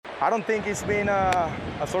I don't think it's been a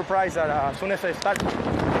surprise that as soon as I start.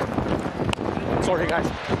 Sorry, guys.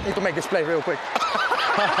 Need to make this play real quick.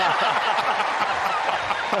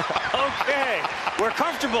 Okay, we're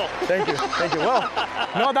comfortable. Thank you. Well,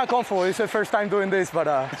 not that comfortable. It's the first time doing this, but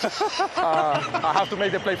I have to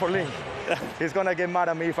make the play for Lynn. He's gonna get mad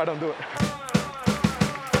at me if I don't do it.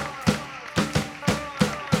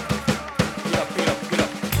 Get up.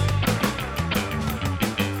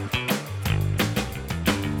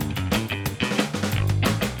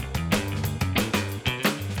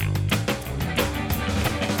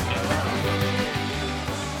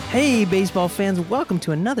 Hey, baseball fans, welcome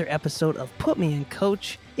to another episode of Put Me in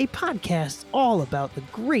Coach, a podcast all about the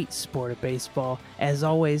great sport of baseball. As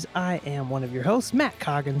always, I am one of your hosts, Matt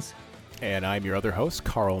Coggins. And I'm your other host,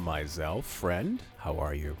 Carl Mizell. Friend, how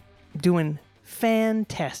are you? Doing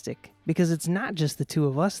fantastic, because it's not just the two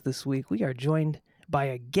of us this week. We are joined by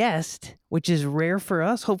a guest, which is rare for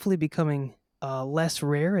us, hopefully becoming less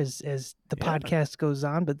rare as the podcast goes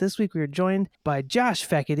on. But this week we are joined by Josh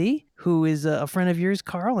Fekete, who is a friend of yours,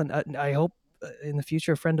 Carl, and I hope in the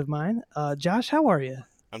future a friend of mine. Josh, how are you?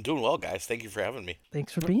 I'm doing well, guys. Thank you for having me.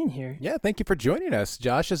 Thanks for being here. Yeah, thank you for joining us.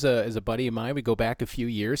 Josh is a buddy of mine. We go back a few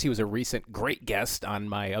years. He was a recent great guest on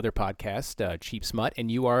my other podcast, Cheap Smut,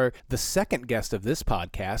 and you are the second guest of this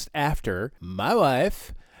podcast after my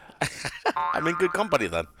wife. I'm in good company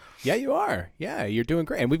then. Yeah, you are. Yeah, you're doing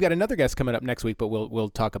great. And we've got another guest coming up next week, but we'll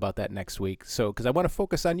talk about that next week. So, because I want to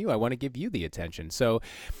focus on you, I want to give you the attention. So,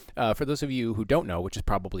 for those of you who don't know, which is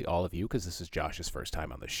probably all of you, because this is Josh's first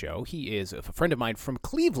time on the show, he is a friend of mine from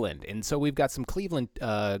Cleveland, and so we've got some Cleveland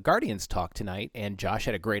Guardians talk tonight. And Josh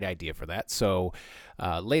had a great idea for that. So,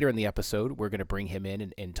 later in the episode, we're going to bring him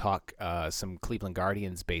in and talk some Cleveland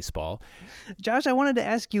Guardians baseball. Josh, I wanted to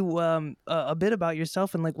ask you a bit about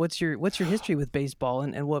yourself and like what's your history with baseball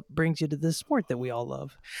and what brings you to this sport that we all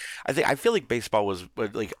love. I feel like baseball was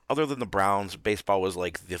like, other than the Browns, baseball was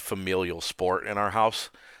like the familial sport in our house.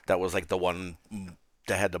 That was like the one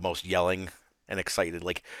that had the most yelling and excited,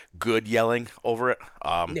 like good yelling over it.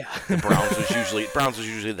 The Browns was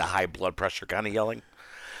usually the high blood pressure kind of yelling.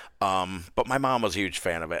 But my mom was a huge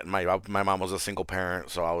fan of it, and my mom was a single parent,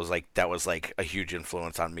 so I was like, that was like a huge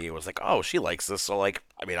influence on me. It was like, oh, she likes this, so like,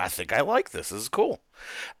 I mean, I think I like this. This is cool.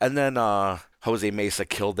 And then Jose Mesa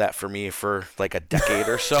killed that for me for like a decade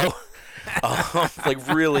or so. Like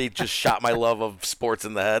really just shot my love of sports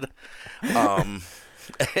in the head.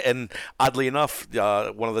 And oddly enough,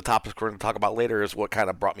 one of the topics we're going to talk about later is what kind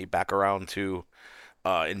of brought me back around to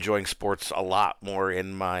enjoying sports a lot more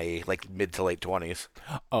in my like mid to late 20s.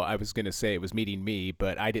 Oh, I was going to say it was meeting me,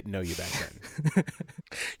 but I didn't know you back then.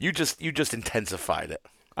 You just intensified it.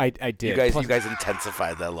 I did. You guys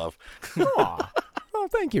intensified that love. Aw. Oh,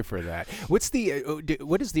 thank you for that. What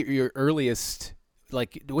is your earliest,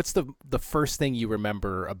 like, what's the first thing you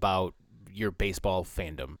remember about your baseball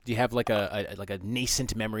fandom? Do you have like a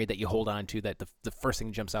nascent memory that you hold on to that the first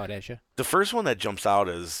thing jumps out at you? The first one that jumps out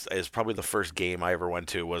is probably the first game I ever went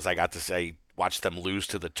to. Was I got to watch them lose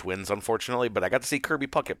to the Twins, unfortunately, but I got to see Kirby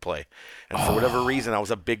Puckett play, and for whatever reason, I was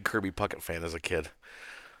a big Kirby Puckett fan as a kid.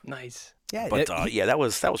 Nice. Yeah, but that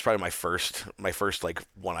was probably my first like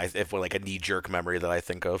one if like a knee jerk memory that I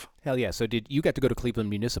think of. Hell yeah! So did you got to go to Cleveland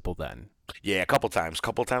Municipal then? Yeah, a couple times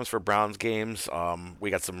for Browns games.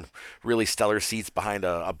 We got some really stellar seats behind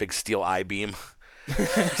a big steel I-beam.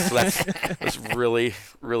 So that's really,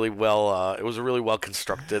 really well. It was a really well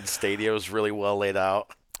constructed stadium. It was really well laid out.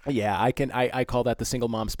 Yeah, I call that the single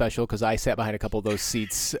mom special because I sat behind a couple of those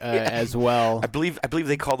seats as well. I believe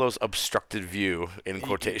they call those obstructed view in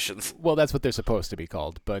quotations. Well, that's what they're supposed to be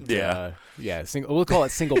called, but we'll call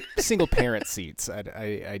it single parent seats.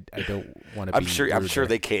 I don't want to. I'm sure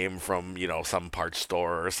they came from some parts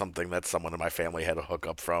store or something that someone in my family had to hook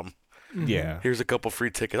up from. Yeah. Here's a couple free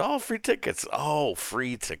tickets. Oh, free tickets. Oh,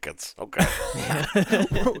 free tickets. Okay.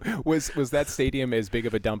 Was that stadium as big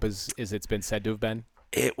of a dump as it's been said to have been?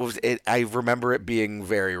 I remember it being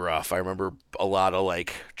very rough. I remember a lot of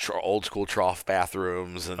like old school trough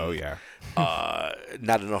bathrooms and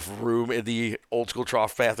not enough room in the old school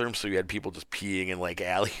trough bathrooms, so you had people just peeing in like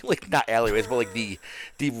not alleyways, but like the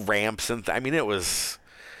ramps and I mean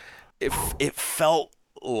it felt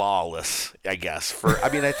lawless, I guess. I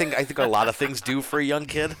think a lot of things do for a young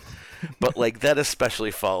kid. But like that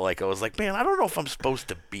especially felt like I was like, man, I don't know if I'm supposed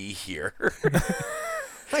to be here.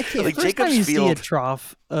 Like Jacobs time you Field, see a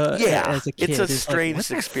trough as a kid, it's a strange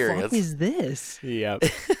experience. What the fuck is this? Yeah,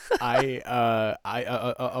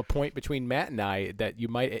 a point between Matt and I that you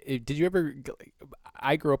might. Did you ever?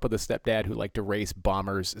 I grew up with a stepdad who liked to race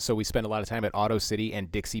bombers, so we spent a lot of time at Auto City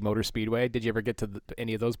and Dixie Motor Speedway. Did you ever get to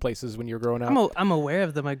any of those places when you were growing up? I'm aware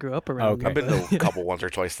of them. I grew up around. Okay. I've been to a couple once or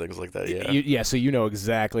twice things like that. Yeah. So you know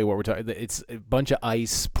exactly what we're talking. It's a bunch of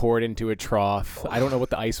ice poured into a trough. I don't know what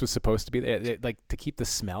the ice was supposed to be. Like to keep the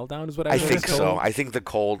smell down is what I was think told. so. I think the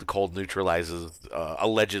cold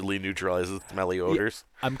allegedly neutralizes smelly odors.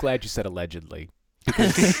 I'm glad you said allegedly.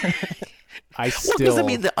 Because Because I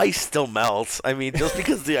mean, the ice still melts. I mean, just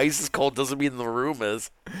because the ice is cold doesn't mean the room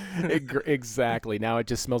is. Exactly. Now it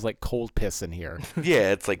just smells like cold piss in here.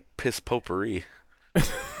 Yeah, it's like piss potpourri.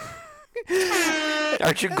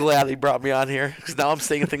 Aren't you glad he brought me on here? Because now I'm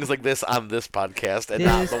saying things like this on this podcast and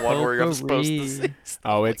not the one where I'm supposed to say.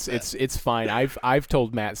 Oh, it's fine. I've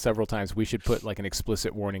told Matt several times we should put like an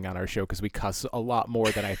explicit warning on our show because we cuss a lot more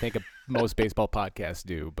than I think most baseball podcasts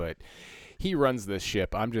do. But he runs this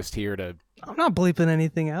ship. I'm just here to. I'm not bleeping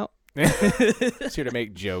anything out. Just here to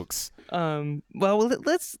make jokes. Well,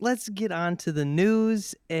 let's get on to the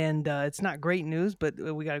news, and it's not great news, but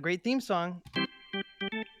we got a great theme song.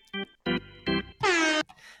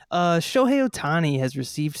 Shohei Ohtani has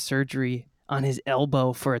received surgery on his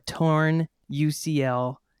elbow for a torn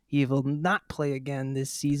UCL. He will not play again this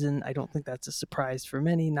season. I don't think that's a surprise for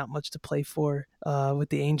many. Not much to play for with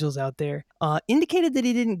the Angels out there. Indicated that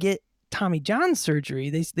he didn't get Tommy John surgery.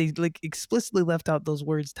 They like explicitly left out those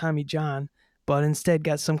words Tommy John, but instead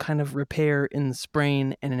got some kind of repair in the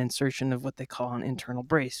sprain and an insertion of what they call an internal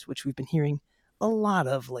brace, which we've been hearing a lot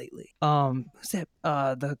of lately. Who's that?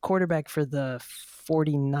 The quarterback for the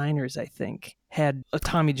 49ers, I think, had a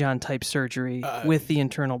Tommy John type surgery with the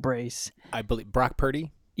internal brace. I believe Brock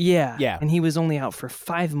Purdy. Yeah. And he was only out for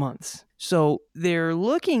 5 months. So they're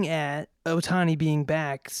looking at Ohtani being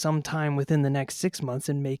back sometime within the next 6 months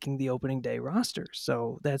and making the opening day roster.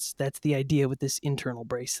 So that's the idea with this internal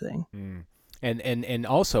brace thing. And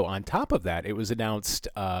also on top of that, it was announced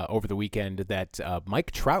over the weekend that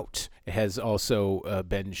Mike Trout has also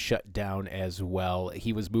been shut down as well.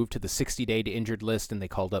 He was moved to the 60-day to injured list, and they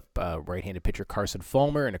called up right-handed pitcher Carson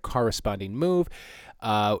Fulmer in a corresponding move.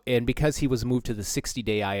 And because he was moved to the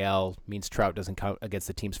 60-day IL, means Trout doesn't count against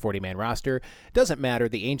the team's 40-man roster. Doesn't matter.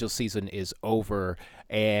 The Angels season is over.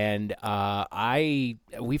 And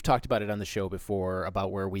we've talked about it on the show before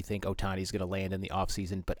about where we think Ohtani's going to land in the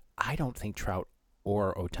offseason, but I don't think Trout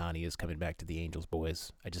or Ohtani is coming back to the Angels,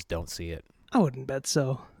 boys. I just don't see it. I wouldn't bet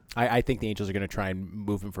so. I think the Angels are going to try and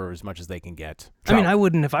move him for as much as they can get. Trout. I mean, I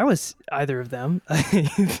wouldn't if I was either of them.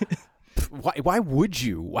 Why would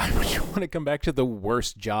you? Why would you want to come back to the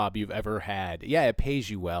worst job you've ever had? Yeah, it pays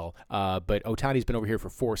you well, but Ohtani's been over here for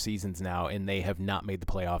 4 seasons now, and they have not made the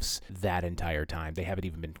playoffs that entire time. They haven't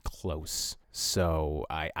even been close. So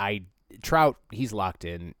Trout, he's locked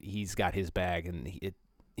in. He's got his bag, and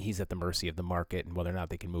he's at the mercy of the market and whether or not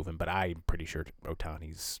they can move him. But I'm pretty sure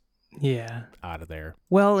Ohtani's out of there.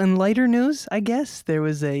 Well, in lighter news, I guess, there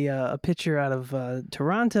was a pitcher out of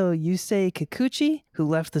Toronto, Yusei Kikuchi, who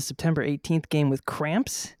left the September 18th game with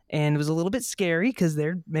cramps. And it was a little bit scary because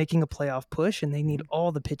they're making a playoff push and they need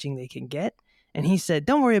all the pitching they can get. And he said,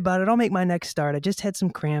 "Don't worry about it. I'll make my next start. I just had some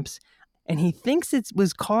cramps." And he thinks it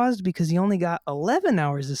was caused because he only got 11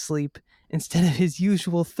 hours of sleep instead of his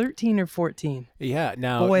usual 13 or 14. Yeah,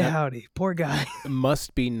 now... Boy, howdy. Poor guy.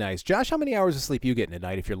 Must be nice. Josh, how many hours of sleep you get in a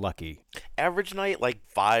night if you're lucky? Average night, like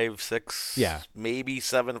 5, 6, maybe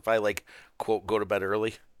 7 if I, like, quote, go to bed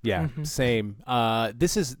early. Yeah, same.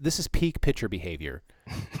 This is peak pitcher behavior.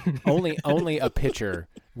 Only a pitcher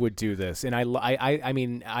would do this, and I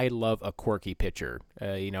mean I love a quirky pitcher.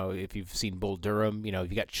 If you've seen Bull Durham,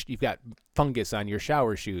 you've got fungus on your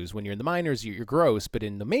shower shoes. When you're in the minors, you're gross, but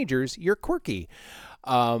in the majors, you're quirky.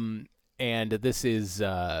 And this is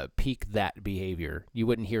peak that behavior. You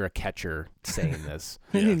wouldn't hear a catcher saying this.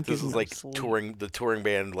 Yeah, this is like the touring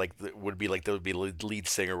band, like would be lead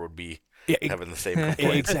singer would be. Having the same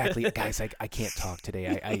complaint. Exactly. Guys, I can't talk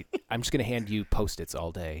today. I'm just going to hand you Post-its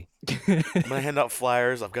all day. I'm going to hand out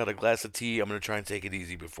flyers. I've got a glass of tea. I'm going to try and take it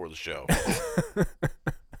easy before the show.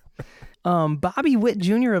 Bobby Witt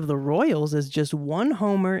Jr. of the Royals is just 1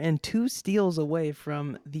 homer and 2 steals away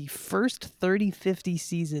from the first 30-50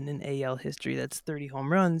 season in AL history. That's 30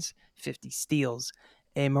 home runs, 50 steals.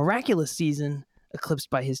 A miraculous season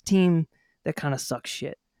eclipsed by his team that kind of sucks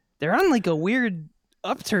shit. They're on like a weird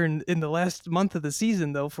upturn in the last month of the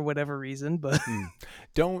season, though, for whatever reason. But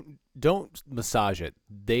don't don't massage it.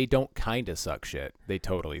 They don't kind of suck shit. They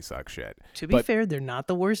totally suck shit. To be fair, they're not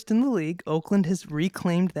the worst in the league. Oakland has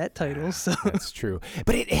reclaimed that title. So that's true.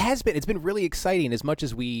 But it's been really exciting. As much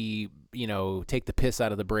as we, take the piss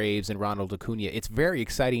out of the Braves and Ronald Acuna, it's very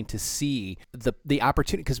exciting to see the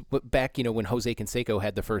opportunity. Because back, when Jose Canseco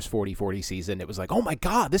had the first 40-40 season, it was like, oh my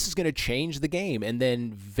God, this is going to change the game. And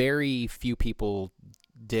then very few people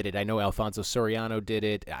did it. I know Alfonso Soriano did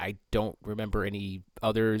it. I don't remember any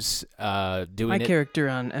others doing it. My character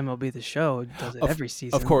on MLB The Show does it every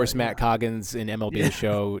season. Of course, Matt Coggins in MLB The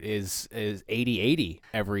Show is 80-80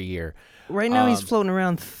 every year. Right now he's floating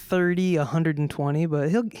around 30, 120, but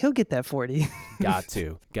he'll get that 40. Got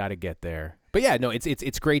to get there. But yeah, no,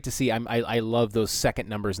 it's great to see. I love those second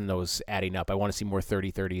numbers and those adding up. I want to see more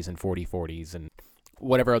 30-30s and 40-40s and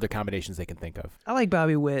whatever other combinations they can think of. I like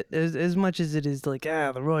Bobby Witt as much as it is like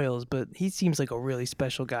the Royals, but he seems like a really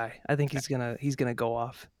special guy. I think he's gonna go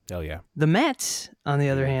off. Hell yeah. The Mets, on the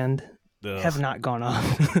other hand, have not gone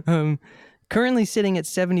off. Currently sitting at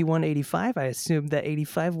 71-85. I assume that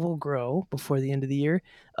 85 will grow before the end of the year.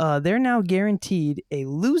 They're now guaranteed a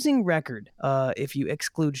losing record. If you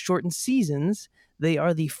exclude shortened seasons, they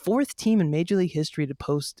are the fourth team in Major League history to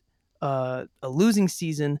post a losing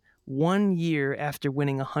season 1 year after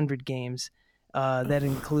winning 100 games. That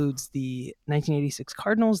includes the 1986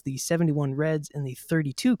 Cardinals, the 71 Reds, and the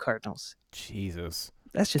 32 Cardinals. Jesus.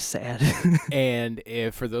 That's just sad. And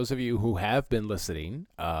for those of you who have been listening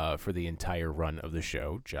for the entire run of the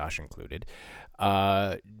show, Josh included,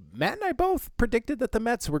 Matt and I both predicted that the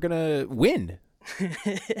Mets were going to win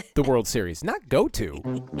the World Series, not go to.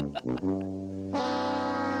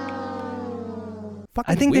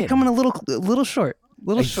 I think they're coming a little short.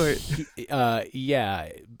 Yeah,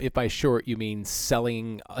 if by short you mean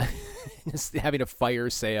selling, having a fire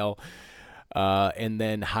sale, and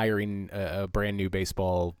then hiring a brand new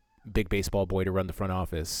big baseball boy to run the front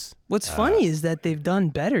office. What's funny is that they've done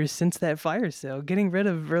better since that fire sale. Getting rid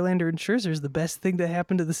of Verlander and Scherzer is the best thing that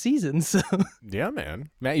happened to the season. So yeah, man.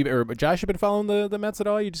 Matt, Josh, you been following the Mets at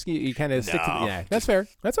all? You kind of stick to yeah. That's fair.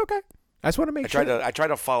 That's okay. I just want to make sure. I try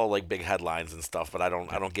to follow like big headlines and stuff, but I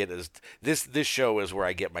don't get as this show is where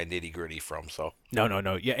I get my nitty gritty from. So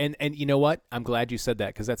no, yeah, and you know what? I'm glad you said that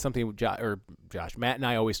because that's something Josh, Matt, and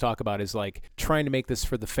I always talk about is like trying to make this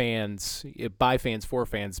for the fans, by fans for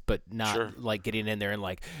fans, but not like getting in there and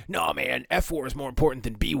like, no, man, F war is more important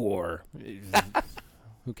than B war.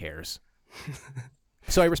 Who cares?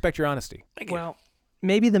 So I respect your honesty. Well,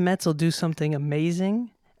 maybe the Mets will do something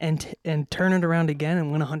amazing and turn it around again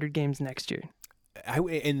and win 100 games next year.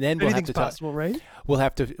 And then we'll have to possible, right? We'll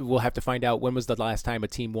have to find out when was the last time a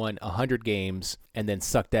team won 100 games and then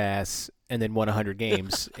sucked ass and then won 100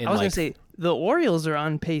 games. I was going to say the Orioles are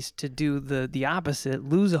on pace to do the opposite,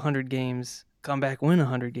 lose 100 games, come back, win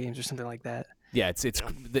 100 games or something like that. Yeah,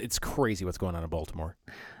 it's crazy what's going on in Baltimore.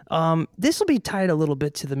 This will be tied a little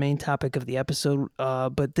bit to the main topic of the episode,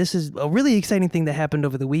 but this is a really exciting thing that happened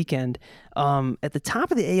over the weekend. At the top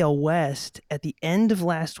of the AL West, at the end of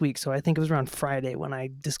last week, so I think it was around Friday when I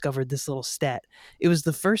discovered this little stat, it was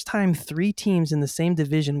the first time three teams in the same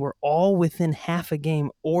division were all within half a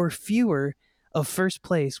game or fewer of first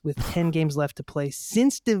place with 10 games left to play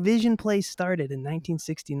since division play started in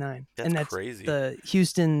 1969. That's crazy. The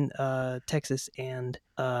Houston, Texas, and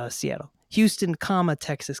Seattle. Houston,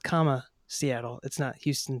 Texas, Seattle. It's not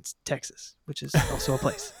Houston, Texas, which is also a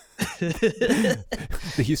place.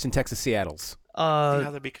 The Houston, Texas, Seattles.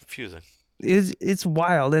 That'd be confusing. It's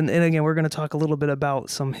wild. And again, we're going to talk a little bit about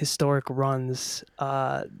some historic runs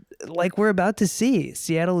like we're about to see.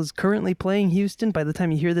 Seattle is currently playing Houston. By the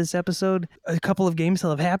time you hear this episode, a couple of games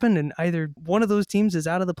will have happened, and either one of those teams is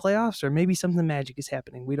out of the playoffs or maybe something magic is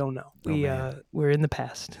happening. We don't know. We're in the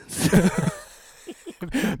past.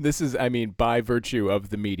 This is, by virtue of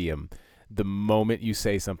the medium, the moment you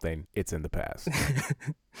say something, it's in the past.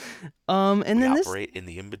 And then we operate in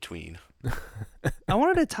the in-between. I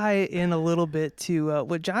wanted to tie it in a little bit to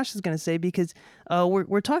what Josh is going to say because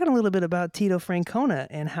we're talking a little bit about Tito Francona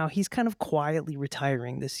and how he's kind of quietly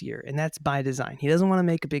retiring this year, and that's by design. He doesn't want to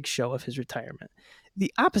make a big show of his retirement.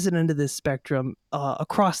 The opposite end of this spectrum,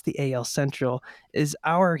 across the AL Central, is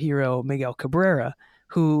our hero Miguel Cabrera,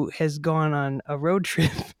 who has gone on a road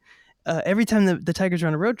trip. Every time the Tigers are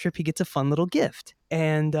on a road trip, he gets a fun little gift.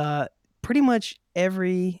 And pretty much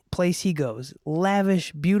every place he goes,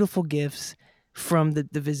 lavish, beautiful gifts from the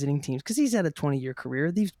visiting teams. Because he's had a 20-year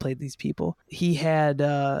career. He's played these people. He had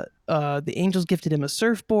the Angels gifted him a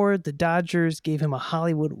surfboard. The Dodgers gave him a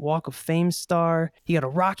Hollywood Walk of Fame star. He got a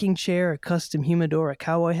rocking chair, a custom humidor, a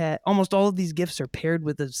cowboy hat. Almost all of these gifts are paired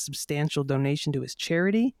with a substantial donation to his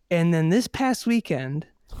charity. And then this past weekend,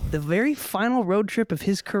 the very final road trip of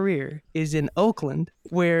his career is in Oakland,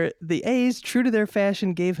 where the A's, true to their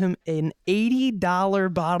fashion, gave him an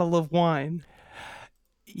 $80 bottle of wine.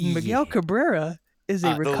 Miguel Cabrera is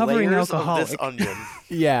a recovering the layers alcoholic. Of this onion.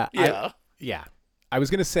 Yeah. Yeah. I was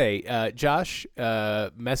going to say, Josh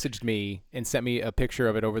messaged me and sent me a picture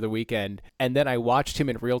of it over the weekend, and then I watched him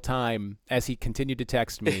in real time as he continued to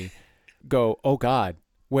text me, go, "Oh God,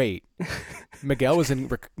 wait, Miguel's in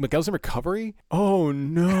recovery? Oh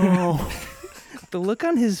no!" The look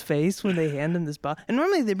on his face when they hand him this bottle, and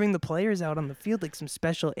normally they bring the players out on the field, like some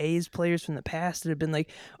special A's players from the past that have been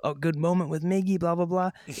like, "Oh, good moment with Miggy," blah blah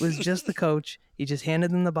blah. It was just the coach. He just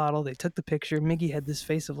handed them the bottle. They took the picture. Miggy had this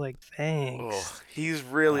face of like, "Thanks." Oh, he's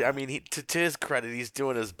really. I mean, to his credit, he's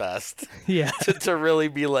doing his best. Yeah. to really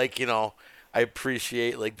be like, I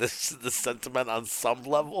appreciate like the sentiment on some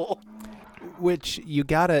level. Which you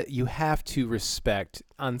have to respect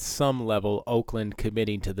on some level Oakland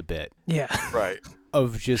committing to the bit Yeah. Right.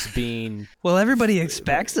 of just being Well, everybody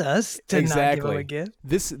expects us to not give him a gift.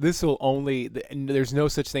 This will only, there's no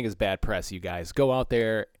such thing as bad press, you guys. Go out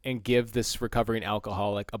there and give this recovering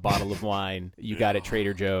alcoholic a bottle of wine you got at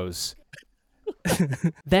Trader Joe's.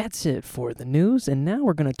 That's it for the news, and now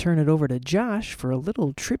we're going to turn it over to Josh for a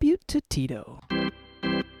little tribute to Tito.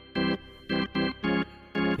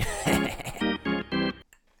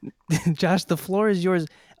 Josh, the floor is yours.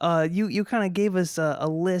 You kind of gave us a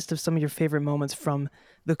list of some of your favorite moments from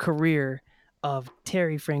the career of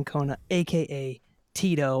Terry Francona, a.k.a.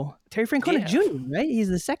 Tito. Terry Francona Jr., right? He's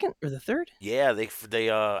the second or the third? Yeah, they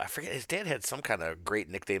I forget, his dad had some kind of great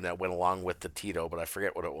nickname that went along with the Tito, but I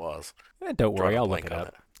forget what it was. Don't worry, Drawing a I'll look blank it on up.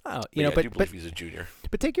 it. Oh, I do believe he's a junior.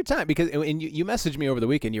 But take your time, because and you messaged me over the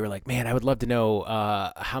weekend. You were like, "Man, I would love to know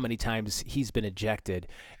how many times he's been ejected."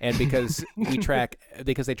 And because they track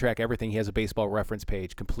everything, he has a Baseball Reference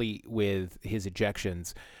page complete with his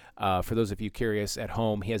ejections. For those of you curious at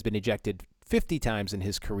home, he has been ejected 50 times in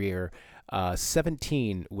his career,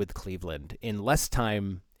 17 with Cleveland in less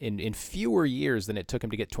time, in fewer years than it took him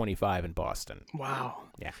to get 25 in Boston. Wow.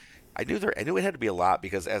 Yeah. I knew it had to be a lot,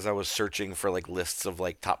 because as I was searching for like lists of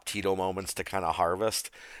like top Tito moments to kind of harvest,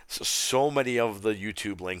 so many of the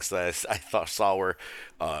YouTube links that I saw were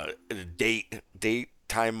date,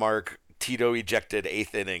 time mark, Tito ejected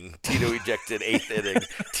 8th inning, Tito ejected 8th inning,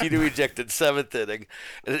 Tito ejected 7th inning,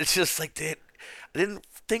 and it's just like I didn't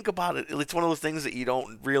think about it. It's one of those things that you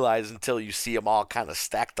don't realize until you see them all kind of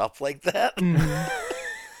stacked up like that.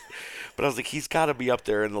 But I was like, he's got to be up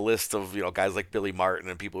there in the list of, guys like Billy Martin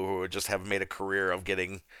and people who just have made a career of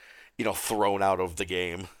getting, thrown out of the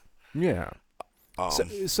game. Yeah.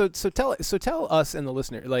 So tell us and the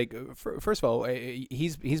listener, like, first of all,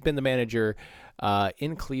 he's been the manager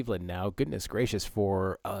in Cleveland now. Goodness gracious,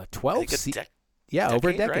 for 12 seasons. Yeah, over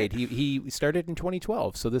a decade. Right? He started in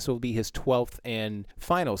 2012, so this will be his 12th and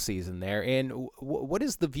final season there. And what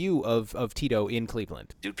is the view of Tito in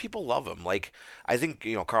Cleveland? Dude, people love him. Like, I think,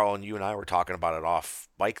 Carl and you and I were talking about it off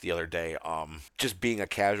mic the other day. Just being a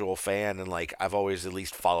casual fan, and like I've always at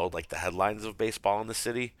least followed like the headlines of baseball in the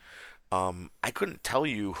city. I couldn't tell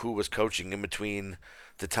you who was coaching in between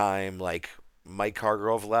the time like Mike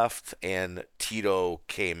Hargrove left and Tito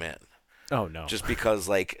came in. Oh no! Just because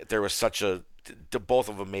like there was both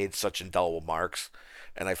of them made such indelible marks,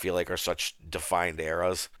 and I feel like are such defined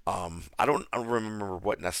eras. I don't remember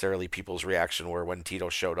what necessarily people's reaction were when Tito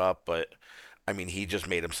showed up, but I mean, he just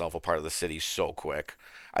made himself a part of the city so quick.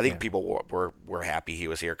 I think people were happy he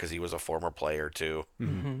was here because he was a former player too.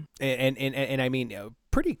 Mm-hmm. And I mean,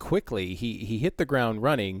 pretty quickly he hit the ground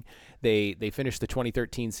running. They finished the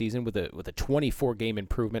 2013 season with a 24 game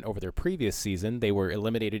improvement over their previous season. They were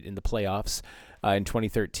eliminated in the playoffs in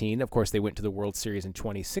 2013. Of course, they went to the World Series in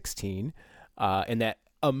 2016, and that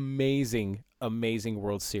amazing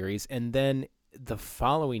World Series. And then the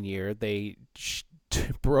following year, they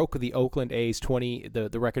broke the Oakland A's the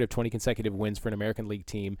record of 20 consecutive wins for an American League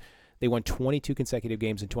team. They won 22 consecutive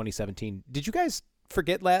games in 2017. Did you guys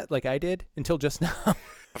forget that like I did until just now?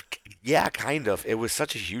 Yeah, kind of. It was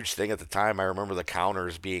such a huge thing at the time. I remember the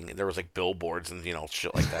counters there was like billboards and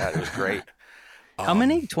shit like that. It was great. How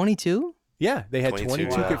many? 22? Yeah, they had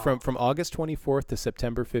 22 wow. from August 24th to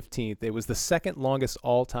September 15th. It was the second longest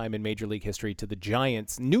all-time in Major League history to the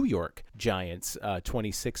Giants, New York Giants,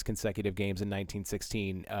 26 consecutive games in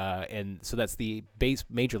 1916. And so that's the base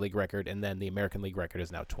Major League record, and then the American League record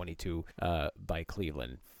is now 22 by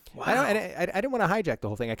Cleveland. Wow. I didn't want to hijack the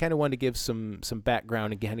whole thing. I kind of wanted to give some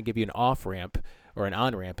background and kind of give you an off-ramp, or an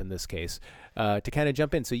on-ramp in this case, to kind of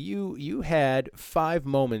jump in. So you had 5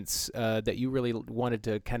 moments that you really wanted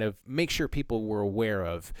to kind of make sure people were aware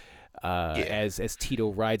of as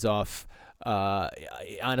Tito rides off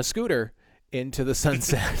on a scooter into the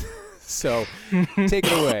sunset. So take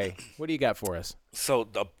it away. What do you got for us? So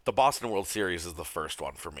the Boston World Series is the first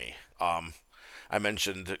one for me. I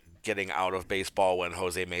mentioned getting out of baseball when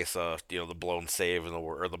Jose Mesa, the blown save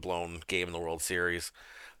or the blown game in the World Series.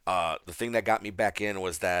 The thing that got me back in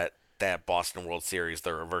was that Boston World Series,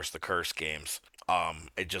 the reverse the curse games.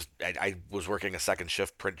 I was working a second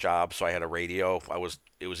shift print job, so I had a radio.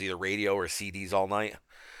 It was either radio or CDs all night.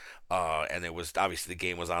 And it was obviously the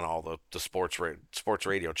game was on all the sports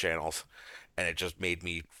radio channels, and it just made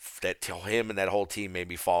me him and that whole team made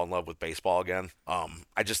me fall in love with baseball again.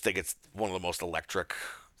 I just think it's one of the most electric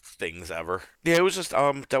things ever. Yeah, it was just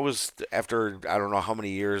that was after I don't know how many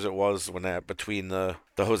years it was between the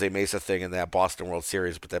Jose Mesa thing and that Boston World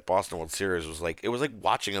Series, but that Boston World Series was like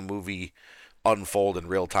watching a movie unfold in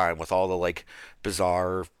real time with all the like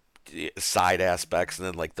bizarre side aspects, and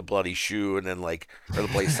then like the bloody shoe, and then like or the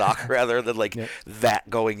bloody sock rather, and then like that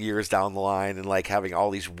going years down the line, and like having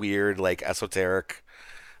all these weird like esoteric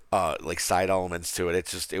like side elements to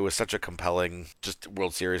it. It was such a compelling just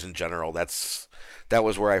World Series in general. That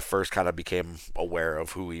was where I first kind of became aware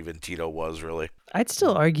of who even Tito was, really. I'd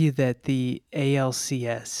still argue that the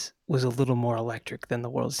ALCS was a little more electric than the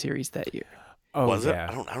World Series that year. Oh, was yeah.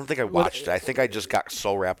 it? I don't think I watched it. I think I just got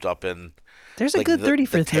so wrapped up in There's a like, good 30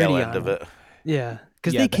 for the 30 tail on end of it. Yeah,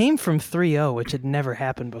 because Yeah, they came from 3-0, which had never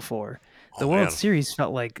happened before. The World man. Series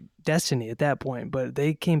felt like destiny at that point, but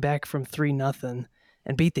they came back from 3-0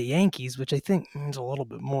 and beat the Yankees, which I think means a little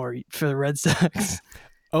bit more for the Red Sox.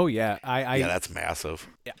 Oh yeah, Yeah, that's massive.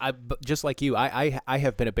 Just like you, I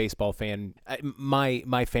have been a baseball fan. My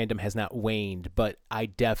fandom has not waned, but I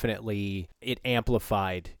definitely it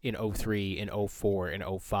amplified in 03, in 04,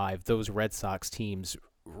 in 05. Those Red Sox teams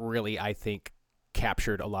really, I think,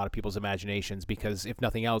 captured a lot of people's imaginations because if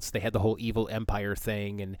nothing else, they had the whole evil empire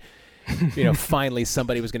thing, and finally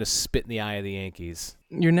somebody was going to spit in the eye of the Yankees.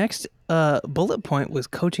 Your next bullet point was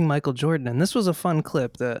coaching Michael Jordan, and this was a fun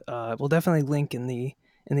clip that we'll definitely link in the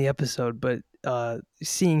episode, but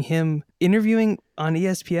seeing him interviewing on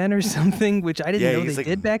ESPN or something, which I didn't know they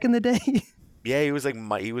did back in the day. Yeah, he was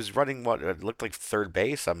he was running what it looked like third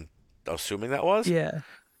base. I'm assuming that was. Yeah.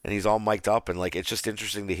 And he's all mic'd up, and like it's just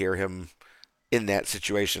interesting to hear him in that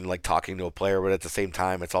situation, like talking to a player, but at the same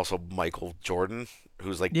time, it's also Michael Jordan,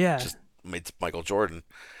 who's like just it's Michael Jordan,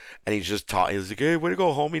 and he's just he's like, "Hey, way to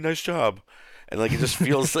go, homie, nice job," and like it just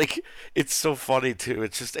feels like it's so funny too.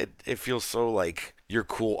 It's just it feels so like your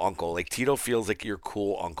cool uncle. Like Tito feels like your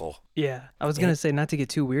cool uncle. Yeah, I was gonna say not to get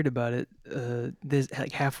too weird about it. This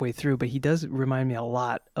like halfway through, but he does remind me a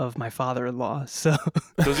lot of my father-in-law. So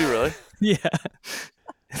Does he really? yeah.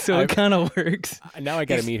 So it kind of works. Now I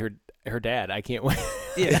got to meet her dad. I can't wait.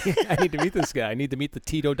 Yeah. I need to meet this guy. I need to meet the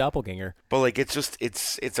Tito doppelganger. But like it's just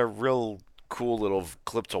it's a real cool little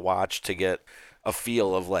clip to watch to get a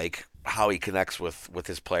feel of like how he connects with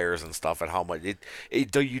his players and stuff, and how much you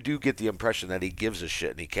do get the impression that he gives a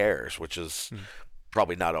shit and he cares, which is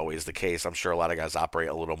probably not always the case. I'm sure a lot of guys operate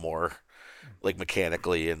a little more like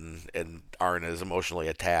mechanically and aren't as emotionally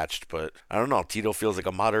attached, but I don't know. Tito feels like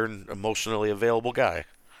a modern, emotionally available guy.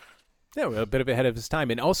 Yeah, a bit of ahead of his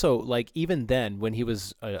time, and also like even then when he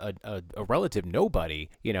was a relative nobody,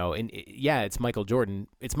 and it's Michael Jordan.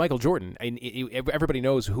 It's Michael Jordan, and everybody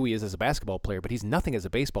knows who he is as a basketball player, but he's nothing as a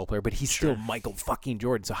baseball player. But he's still Michael fucking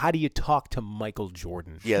Jordan. So how do you talk to Michael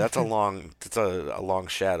Jordan? Yeah, that's a long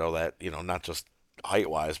shadow that not just height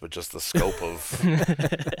wise, but just the scope of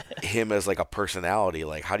him as like a personality.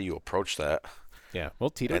 Like, how do you approach that? Yeah, well,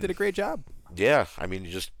 Tito did a great job. Yeah, I mean,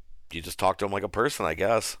 you just talk to him like a person, I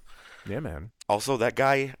guess. Yeah, man. Also, that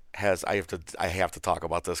guy has. I have to talk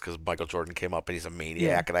about this because Michael Jordan came up and he's a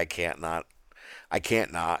maniac, and I can't not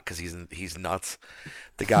because he's nuts.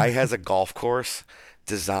 The guy has a golf course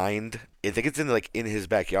designed. I think it's in his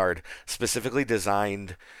backyard, specifically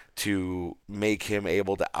designed to make him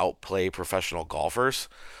able to outplay professional golfers.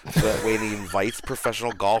 So that when he invites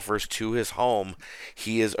professional golfers to his home,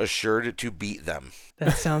 he is assured to beat them.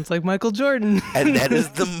 That sounds like Michael Jordan. And that is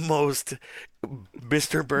the most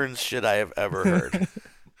Mr. Burns shit I have ever heard.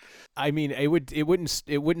 I mean, it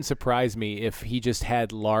wouldn't surprise me if he just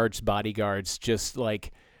had large bodyguards just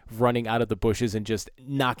like running out of the bushes and just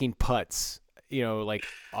knocking putts, like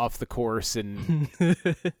off the course, and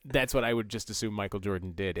that's what I would just assume Michael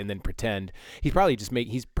Jordan did, and then pretend he's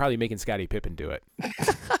probably making Scottie Pippen do it.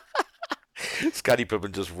 Scottie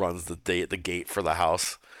Pippen just runs the gate for the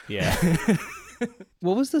house. Yeah.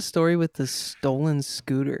 What was the story with the stolen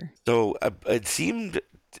scooter? So it seemed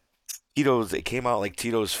it came out like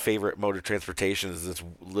Tito's favorite mode of transportation is this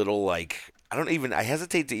little like I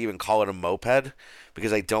hesitate to even call it a moped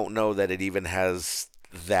because I don't know that it even has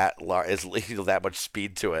that much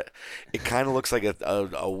speed to it. It kind of looks like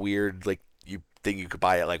a weird like thing you could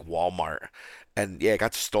buy at like Walmart. And yeah, it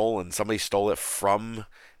got stolen. Somebody stole it from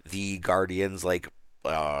the Guardians like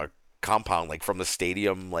compound, like from the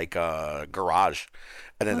stadium like garage.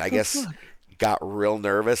 And then What I the guess fuck? got real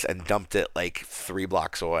nervous and dumped it like 3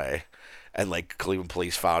 blocks away. And like Cleveland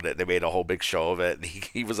police found it and they made a whole big show of it. And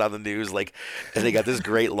he was on the news like, and they got this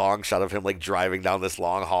great long shot of him like driving down this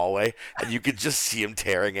long hallway, and you could just see him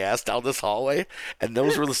tearing ass down this hallway. And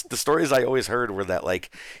those were the stories I always heard were that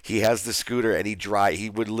like he has the scooter and he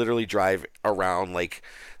would literally drive around like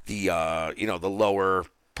the the lower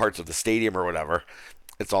parts of the stadium or whatever.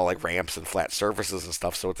 It's all like ramps and flat surfaces and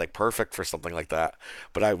stuff, so it's like perfect for something like that.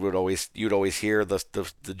 But you'd always hear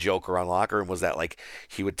the joke around the locker room was that like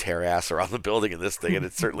he would tear ass around the building in this thing, and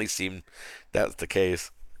it certainly seemed that's the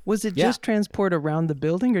case. Was it Yeah. just transport around the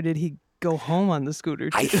building, or did he go home on the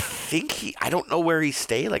scooter too? I don't know where he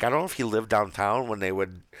stayed. Like I don't know if he lived downtown when they were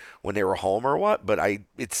home or what. But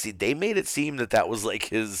they made it seem that was like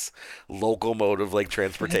his local mode of like That's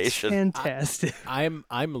transportation. fantastic. I'm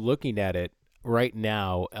looking at it right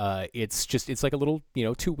now. It's like a little,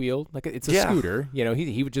 two-wheel, like it's a Yeah. scooter.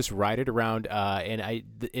 He would just ride it around. And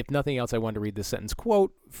if nothing else, I wanted to read this sentence.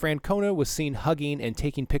 Quote, Francona was seen hugging and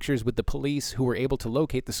taking pictures with the police who were able to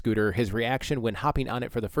locate the scooter. His reaction when hopping on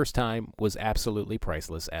it for the first time was absolutely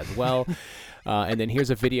priceless as well. And then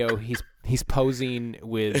here's a video. He's posing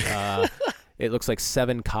with, it looks like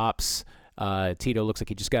 7 cops. Tito looks like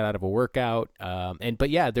he just got out of a workout.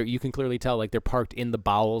 But yeah, you can clearly tell like they're parked in the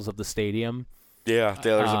bowels of the stadium. Yeah,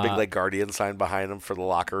 there's a big like Guardian sign behind him for the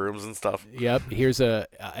locker rooms and stuff. Yep. Here's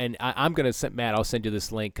I'm going to send Matt, I'll send you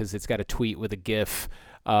this link because it's got a tweet with a GIF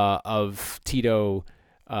of Tito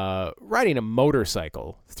riding a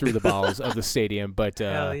motorcycle through the bowels of the stadium. But,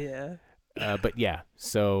 Hell yeah. but yeah,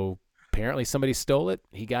 so apparently somebody stole it.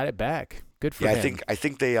 He got it back. Good for him. I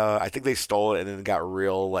think they stole it and then got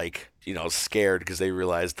real like scared because they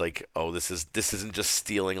realized like, oh, this isn't just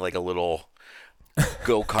stealing like a little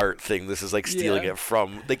go-kart thing. This is like stealing it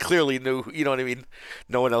from. They clearly knew, you know what I mean.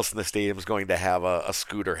 No one else in the stadium is going to have a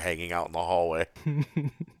scooter hanging out in the hallway.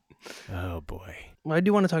 Oh boy. Well, I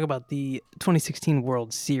do want to talk about the 2016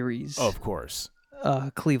 World Series Of course.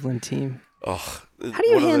 Cleveland team. Oh, How do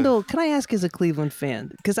you handle, can I ask as a Cleveland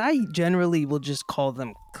fan, because I generally will just call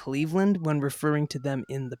them Cleveland when referring to them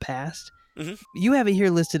in the past. Mhm. You have it here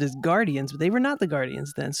listed as Guardians, but they were not the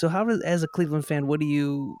Guardians then. So as a Cleveland fan,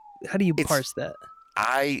 how do you parse that?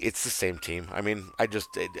 It's the same team. I mean,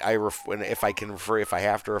 if I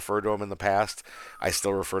have to refer to them in the past, I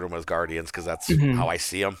still refer to them as Guardians because that's how I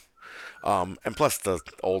see them. And plus the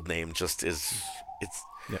old name just it's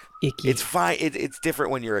Icky. it's fine. It's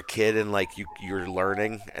different when you're a kid and like you're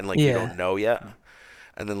learning and like you don't know yet,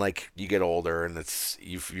 and then like you get older and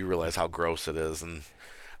you realize how gross it is, and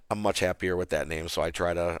I'm much happier with that name, so I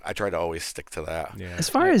try to always stick to that. Yeah. As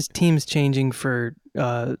far as teams changing for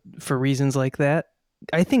reasons like that,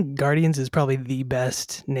 I think Guardians is probably the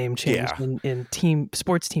best name change in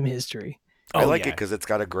sports team history. I like it because it's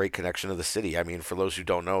got a great connection to the city. I mean, for those who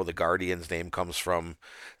don't know, the Guardians name comes from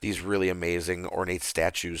these really amazing ornate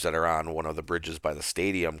statues that are on one of the bridges by the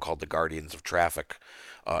stadium called the Guardians of Traffic.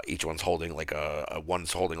 Each one's holding like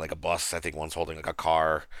one's holding like a bus. I think one's holding like a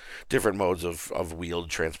car. Different modes of wheeled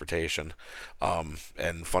transportation.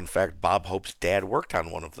 And fun fact, Bob Hope's dad worked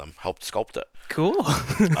on one of them, helped sculpt it. Cool.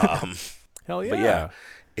 Hell yeah. But yeah,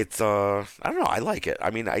 it's I don't know. I like it. I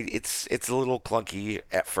mean, it's a little clunky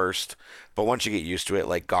at first, but once you get used to it,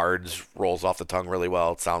 like guards rolls off the tongue really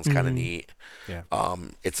well. It sounds kind of neat. Yeah.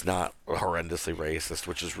 It's not horrendously racist,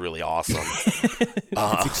 which is really awesome.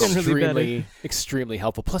 Extremely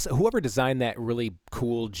helpful. Plus, whoever designed that really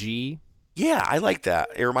cool G. Yeah, I like that.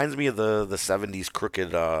 It reminds me of the '70s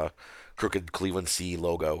crooked Cleveland C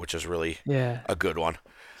logo, which is really a good one.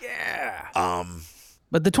 Yeah.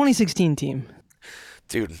 But the 2016 team.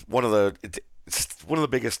 Dude, it's one of the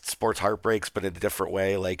biggest sports heartbreaks, but in a different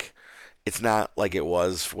way. Like, it's not like it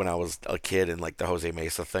was when I was a kid and like the Jose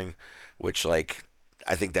Mesa thing, which like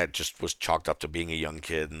I think that just was chalked up to being a young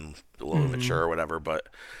kid and a little immature or whatever. But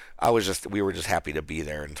we were just happy to be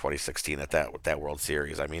there in 2016 at that World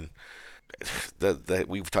Series. I mean,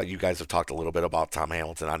 you guys have talked a little bit about Tom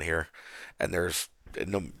Hamilton on here, and there's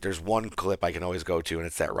one clip I can always go to, and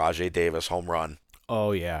it's that Rajay Davis home run.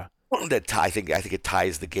 Oh yeah. That I think it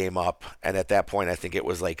ties the game up, and at that point I think it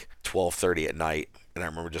was like 12:30 at night, and I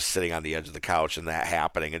remember just sitting on the edge of the couch and that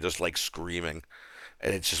happening and just like screaming,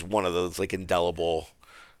 and it's just one of those like indelible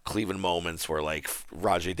Cleveland moments where like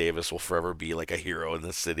Rajay Davis will forever be like a hero in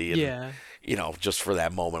this city, and just for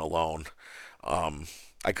that moment alone.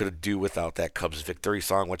 I could do without that Cubs victory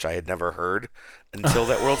song, which I had never heard until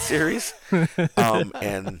that World Series.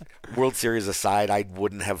 And World Series aside, I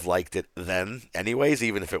wouldn't have liked it then anyways,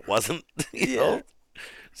 even if it wasn't,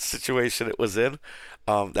 situation it was in.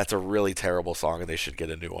 That's a really terrible song, and they should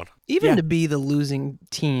get a new one. Even to be the losing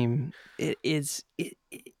team, it's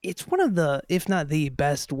one of the, if not the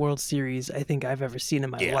best World Series I think I've ever seen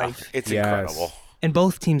in my life. It's incredible. And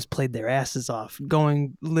both teams played their asses off,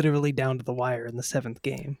 going literally down to the wire in the 7th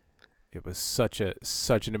game. It was such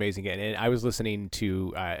an amazing game, and I was listening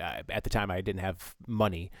to. At the time, I didn't have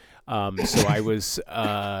money, so I was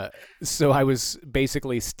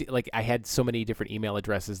basically I had so many different email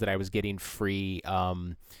addresses that I was getting free.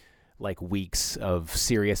 Weeks of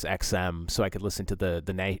Sirius XM, so I could listen to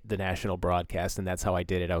the national broadcast, and that's how I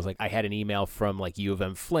did it. I was like, I had an email from U of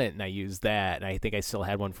M Flint, and I used that, and I think I still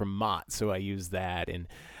had one from Mott, so I used that, and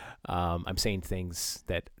I'm saying things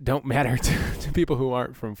that don't matter to people who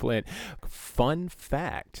aren't from Flint. Fun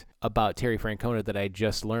fact about Terry Francona that I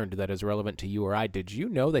just learned that is relevant to you or I. Did you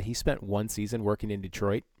know that he spent one season working in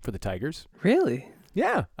Detroit for the Tigers? Really?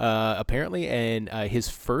 Yeah, apparently, and his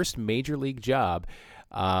first major league job.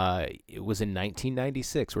 It was in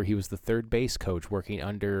 1996 where he was the third base coach working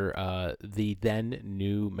under the then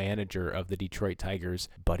new manager of the Detroit Tigers,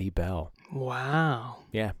 Buddy Bell. Wow.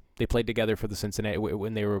 Yeah, they played together for the Cincinnati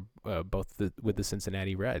when they were both with the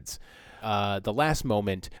Cincinnati Reds. The last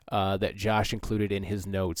moment that Josh included in his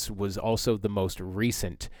notes was also the most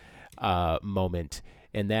recent moment.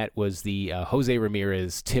 And that was the Jose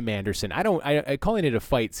Ramirez, Tim Anderson. I calling it a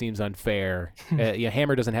fight seems unfair.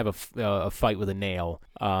 Hammer doesn't have a fight with a nail.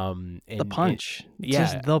 The punch.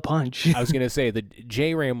 Just the punch. I was going to say the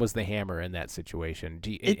J-Ram was the hammer in that situation.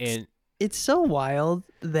 It's so wild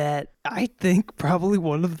that I think probably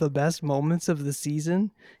one of the best moments of the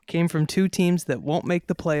season came from two teams that won't make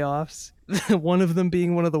the playoffs. One of them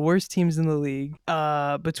being one of the worst teams in the league,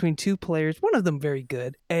 between two players, one of them very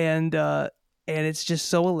good. And it's just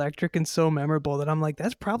so electric and so memorable that I'm like,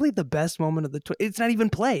 that's probably the best moment of the it's not even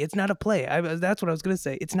play. It's not a play. That's what I was going to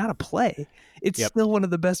say. It's not a play. It's still one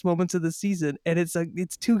of the best moments of the season. And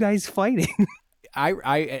it's two guys fighting. I'm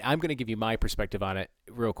going to give you my perspective on it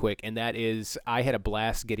real quick, and that is I had a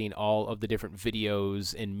blast getting all of the different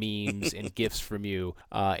videos and memes and GIFs from you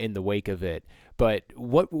in the wake of it. But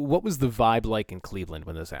what was the vibe like in Cleveland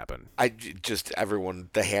when this happened?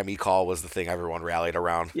 The Hammy call was the thing everyone rallied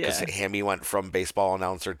around. Because Hammy went from baseball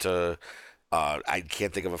announcer to, I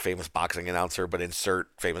can't think of a famous boxing announcer, but insert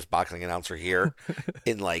famous boxing announcer here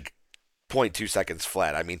in 0.2 seconds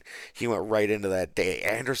flat. I mean, he went right into that day.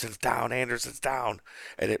 Anderson's down, and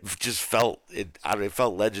it just felt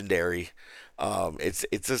legendary.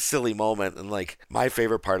 It's a silly moment, and my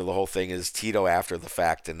favorite part of the whole thing is Tito after the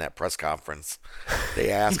fact in that press conference.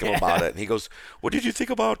 They ask him about it, and he goes, "What did you think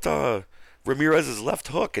about Ramirez's left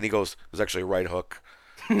hook?" And he goes, "It was actually a right hook."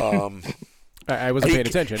 I wasn't paying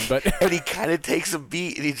attention, but and he kind of takes a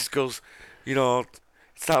beat, and he just goes,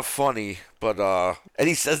 it's not funny, but and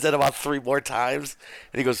he says that about 3 more times,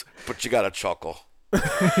 and he goes, "But you gotta chuckle."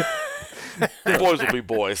 Boys will be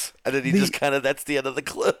boys, and then he just that's the end of the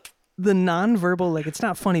clip. The nonverbal, it's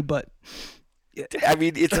not funny, but I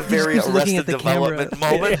mean, it's a very Arrested Development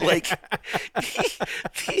moment.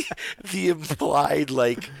 The implied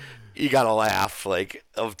you gotta laugh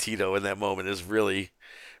of Tito in that moment is really,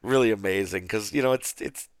 really amazing because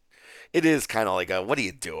it is kind of what are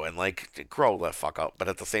you doing? Grow the fuck up. But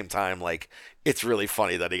at the same time, it's really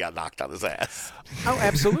funny that he got knocked on his ass. Oh,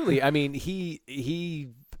 absolutely. I mean, he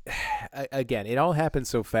again, it all happened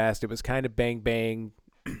so fast. It was kind of bang, bang.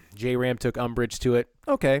 J-Ram took umbrage to it.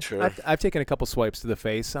 Okay, sure. I've taken a couple swipes to the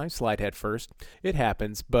face. I slide head first. It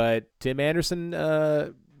happens. But Tim Anderson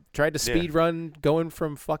tried to speed run going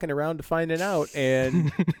from fucking around to finding out,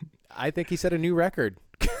 and I think he set a new record.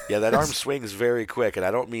 Yeah, that arm swings very quick, and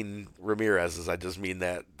I don't mean Ramirez's. I just mean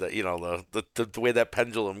that the way that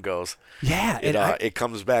pendulum goes. Yeah, it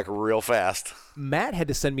comes back real fast. Matt had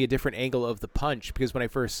to send me a different angle of the punch because when I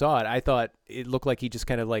first saw it, I thought it looked like he just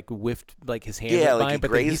kind of whiffed his hand. Yeah, he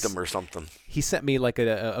grazed him or something. He sent me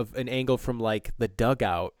an angle from the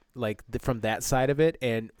dugout. From that side of it,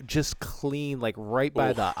 and just clean, right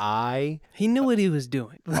by the eye. He knew what he was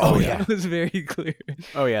doing. Oh yeah, it was very clear.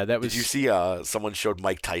 Oh yeah, that was. Did you see? Someone showed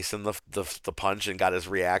Mike Tyson the punch and got his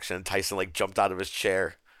reaction. Tyson jumped out of his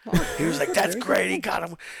chair. He was like, "That's great." He got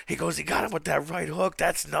him. He goes, "He got him with that right hook.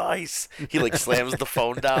 That's nice." He slams the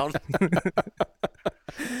phone down.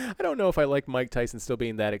 I don't know if I like Mike Tyson still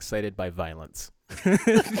being that excited by violence.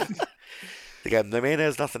 Again, the man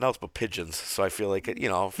has nothing else but pigeons, so I feel like if He he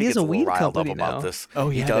has gets a a little weed riled up company about now. this, Oh,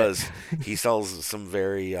 he yeah, does. He sells some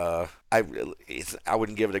very. I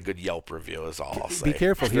wouldn't give it a good Yelp review. Is all I'll say. Be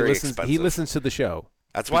careful. It's He very listens. He expensive. listens to the show.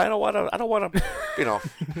 That's why I don't want to. I don't want to.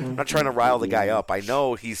 I'm not trying to rile the guy up. I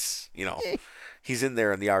know he's. He's in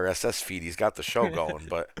there in the RSS feed. He's got the show going,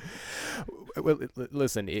 but. Well,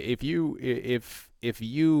 listen. If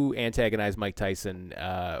you antagonize Mike Tyson,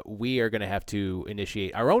 we are going to have to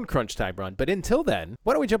initiate our own crunch time run. But until then,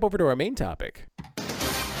 why don't we jump over to our main topic?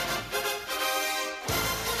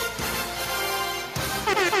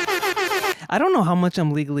 I don't know how much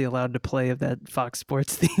I'm legally allowed to play of that Fox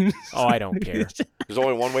Sports theme. Oh, I don't care. There's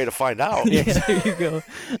only one way to find out. Yeah, there you go.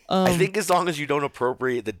 I think as long as you don't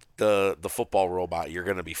appropriate the football robot, you're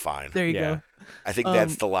gonna be fine. There you Yeah. go. I think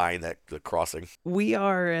that's the line the crossing. We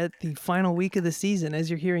are at the final week of the season. As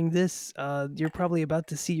you're hearing this, you're probably about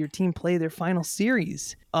to see your team play their final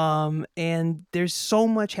series. And there's so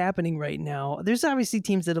much happening right now. There's obviously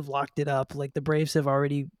teams that have locked it up, like the Braves have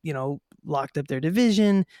already, locked up their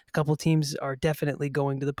division. A couple teams are definitely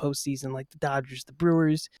going to the postseason, like the Dodgers, the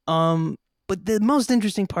Brewers. But the most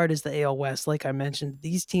interesting part is the AL West. Like I mentioned,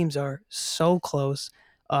 these teams are so close.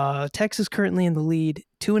 Texas currently in the lead,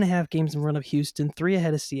 2.5 games in front of Houston, 3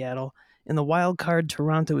 ahead of Seattle. In the wild card,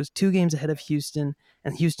 Toronto is 2 games ahead of Houston,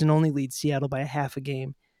 and Houston only leads Seattle by a half a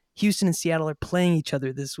game. Houston and Seattle are playing each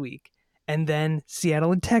other this week. And then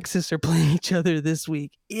Seattle and Texas are playing each other this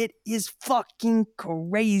week. It is fucking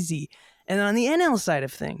crazy. And on the NL side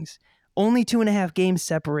of things, only 2.5 games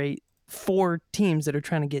separate 4 teams that are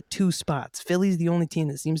trying to get 2 spots. Philly's the only team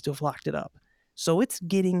that seems to have locked it up. So it's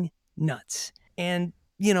getting nuts. And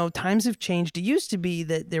times have changed. It used to be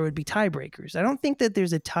that there would be tiebreakers. I don't think that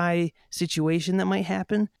there's a tie situation that might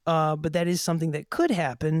happen, but that is something that could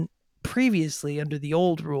happen. Previously, under the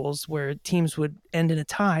old rules, where teams would end in a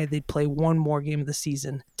tie, they'd play one more game of the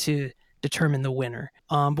season to determine the winner.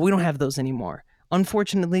 But we don't have those anymore.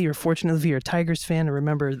 Unfortunately, or fortunately, if you're a Tigers fan, I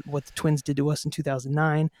remember what the Twins did to us in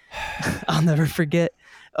 2009. I'll never forget.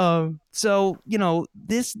 So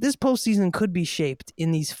this postseason could be shaped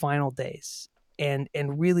in these final days. And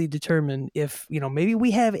really determine if, maybe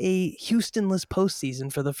we have a Houstonless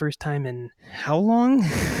postseason for the first time in how long?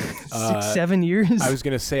 6-7 years? I was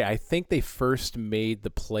going to say, I think they first made the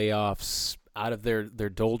playoffs out of their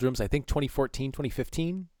doldrums, I think 2014,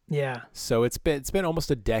 2015. Yeah. So it's been almost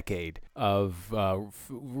a decade of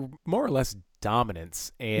more or less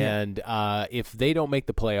dominance. And if they don't make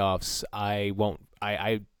the playoffs, I won't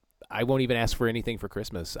even ask for anything for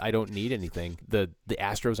Christmas. I don't need anything. The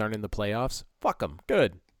Astros aren't in the playoffs. Fuck them.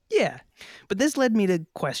 Good. Yeah. But this led me to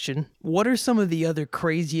question, what are some of the other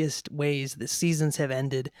craziest ways that seasons have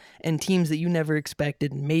ended and teams that you never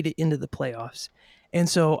expected made it into the playoffs? And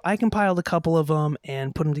so I compiled a couple of them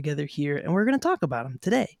and put them together here, and we're going to talk about them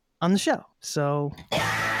today on the show. So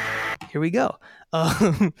here we go.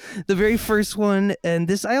 The very first one,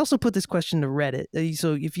 and I also put this question to Reddit.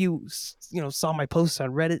 So if you saw my posts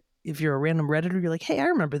on Reddit, if you're a random Redditor, you're like, hey, I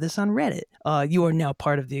remember this on Reddit. You are now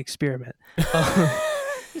part of the experiment.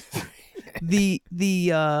 The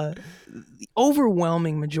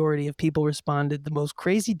overwhelming majority of people responded the most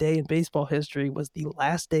crazy day in baseball history was the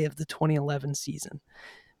last day of the 2011 season.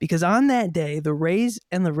 Because on that day, the Rays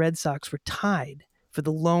and the Red Sox were tied for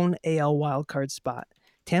the lone AL wildcard spot.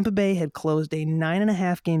 Tampa Bay had closed a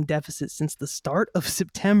 9.5 game deficit since the start of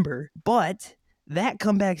September, but that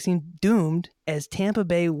comeback seemed doomed as Tampa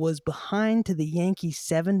Bay was behind to the Yankees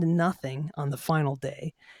 7-0 on the final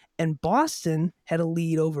day. And Boston had a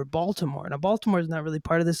lead over Baltimore. Now, Baltimore is not really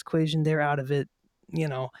part of this equation. They're out of it.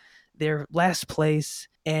 They're last place.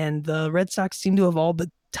 And the Red Sox seem to have all but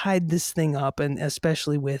tied this thing up, and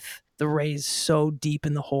especially with the Rays so deep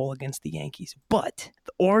in the hole against the Yankees. But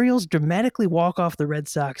the Orioles dramatically walk off the Red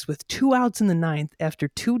Sox with 2 outs in the 9th after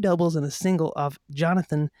 2 doubles and a single of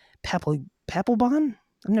Jonathan Papelbon?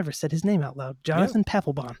 I've never said his name out loud. Jonathan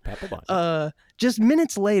Papelbon. Just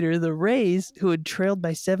minutes later, the Rays, who had trailed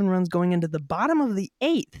by 7 runs going into the bottom of the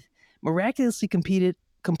 8th, miraculously completed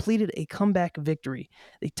a comeback victory.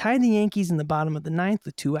 They tied the Yankees in the bottom of the 9th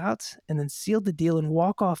with 2 outs and then sealed the deal in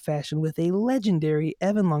walk-off fashion with a legendary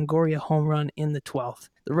Evan Longoria home run in the 12th.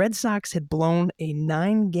 The Red Sox had blown a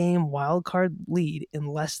 9-game wildcard lead in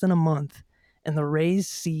less than a month, and the Rays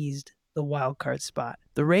seized the wild card spot.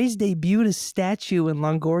 The Rays debuted a statue in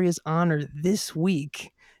Longoria's honor this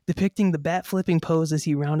week, depicting the bat-flipping pose as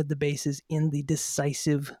he rounded the bases in the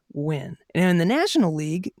decisive win. And in the National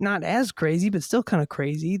League, not as crazy, but still kind of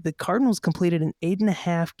crazy, the Cardinals completed an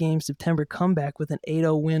 8.5 game September comeback with an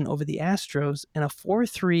 8-0 win over the Astros and a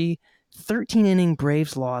 4-3, 13-inning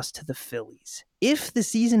Braves loss to the Phillies. If the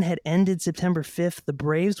season had ended September 5th, the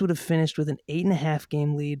Braves would have finished with an 8.5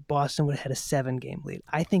 game lead. Boston would have had a 7 game lead.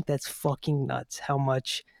 I think that's fucking nuts how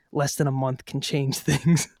much less than a month can change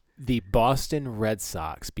things. The Boston Red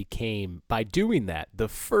Sox became, by doing that, the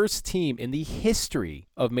first team in the history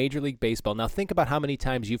of Major League Baseball. Now, think about how many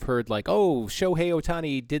times you've heard, like, oh, Shohei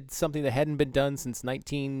Ohtani did something that hadn't been done since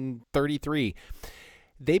 1933.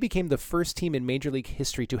 They became the first team in Major League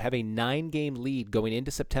history to have a 9-game lead going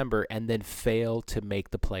into September and then fail to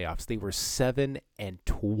make the playoffs. They were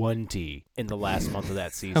 7-20 in the last month of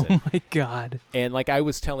that season. Oh my God. And like I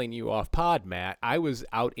was telling you off pod, Matt, I was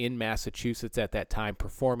out in Massachusetts at that time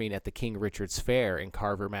performing at the King Richard's Fair in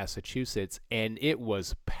Carver, Massachusetts, and it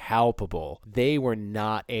was palpable. They were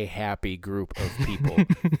not a happy group of people.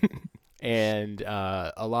 And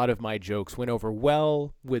a lot of my jokes went over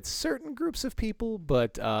well with certain groups of people,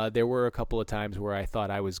 but there were a couple of times where I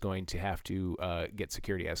thought I was going to have to get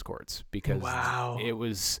security escorts because it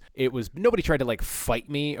was nobody tried to like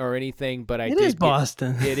fight me or anything, but it is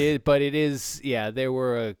Boston. It is, but it is, yeah. There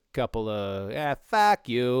were a couple of fuck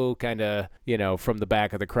you kind of, from the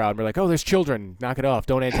back of the crowd. And we're like, oh, there's children, knock it off.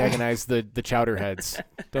 Don't antagonize the chowder heads.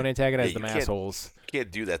 Don't antagonize them assholes. You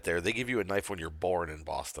can't do that there. They give you a knife when you're born in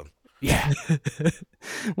Boston. Yeah.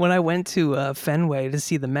 When I went to Fenway to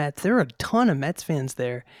see the Mets, there were a ton of Mets fans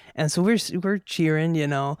there. And so we're cheering,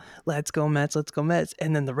 let's go Mets, let's go Mets.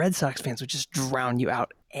 And then the Red Sox fans would just drown you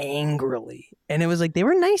out angrily. And it was like, they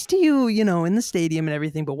were nice to you, in the stadium and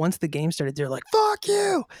everything. But once the game started, they're like, fuck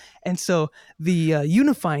you. And so the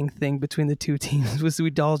unifying thing between the two teams was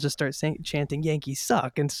we'd all just start chanting, Yankees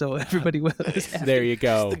suck. And so everybody was happy. There you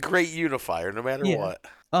go. It's the great unifier, no matter what.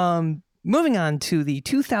 Moving on to the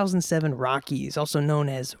 2007 Rockies, also known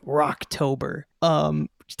as Rocktober.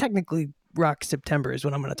 Which technically Rock September is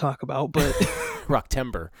what I'm going to talk about, but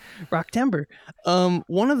Rocktember.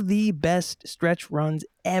 One of the best stretch runs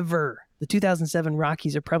ever. The 2007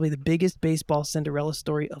 Rockies are probably the biggest baseball Cinderella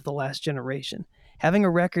story of the last generation. Having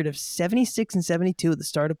a record of 76-72 at the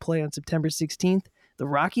start of play on September 16th, the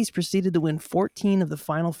Rockies proceeded to win 14 of the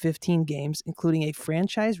final 15 games, including a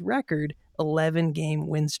franchise record 11-game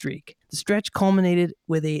win streak. The stretch culminated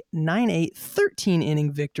with a 9-8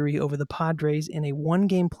 13-inning victory over the Padres in a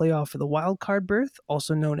 1-game playoff for the wild card berth,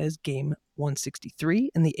 also known as Game 163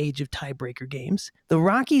 in the age of tiebreaker games. The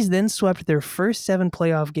Rockies then swept their first 7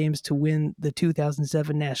 playoff games to win the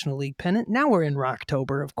 2007 National League pennant. Now we're in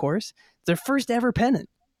Rocktober, of course. Their first ever pennant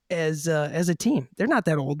as a team. They're not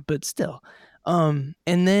that old, but still. And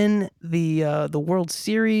then the World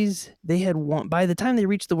Series, they had won. By the time they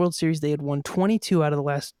reached the World Series, they had won 21 out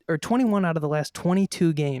of the last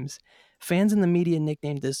 22 games. Fans and the media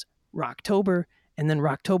nicknamed this Rocktober, and then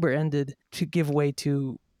Rocktober ended to give way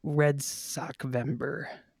to Red Sox-vember,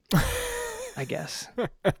 I guess.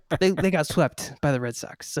 They got swept by the Red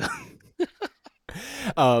Sox. So.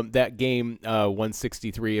 That game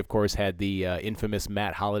 163, of course, had the infamous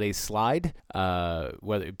Matt Holliday slide.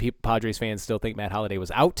 Whether Padres fans still think Matt Holliday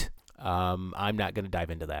was out, I'm not going to dive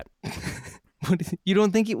into that. You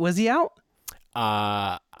don't think was he out?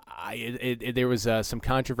 There was some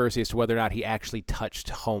controversy as to whether or not he actually touched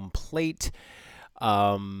home plate.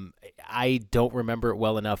 I don't remember it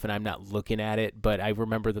well enough, and I'm not looking at it, but I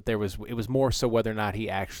remember that it was more so whether or not he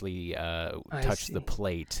actually touched the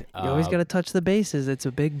plate. You always got to touch the bases. It's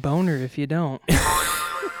a big boner if you don't.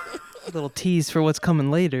 A little tease for what's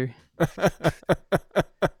coming later.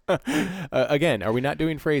 Again, are we not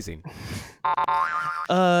doing phrasing?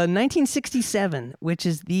 1967, which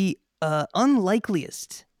is the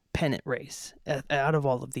unlikeliest pennant race out of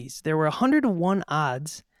all of these. There were 100-1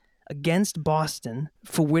 odds against Boston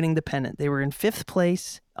for winning the pennant. They were in 5th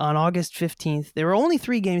place on August 15th. They were only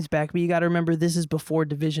 3 games back, but you got to remember this is before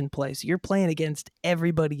division play, so you're playing against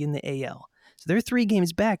everybody in the AL. So they're 3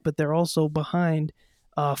 games back, but they're also behind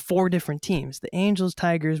 4 different teams: the Angels,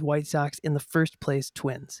 Tigers, White Sox, and the first place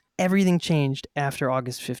Twins. Everything changed after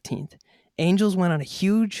August 15th. Angels went on a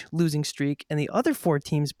huge losing streak, and the other 4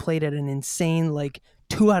 teams played at an insane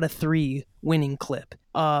 2 out of 3 winning clip.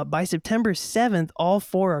 By September 7th, all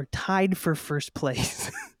 4 are tied for first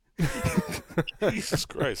place. Jesus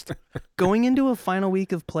Christ. Going into a final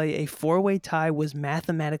week of play, a 4-way tie was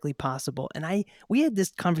mathematically possible. And we had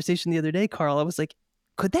this conversation the other day, Carl. I was like,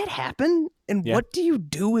 could that happen? And what do you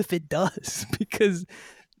do if it does? Because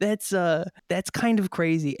That's kind of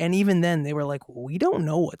crazy. And even then they were like, we don't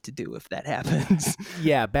know what to do if that happens.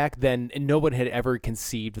 Yeah, back then no one had ever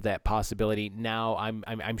conceived that possibility. Now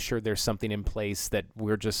I'm sure there's something in place that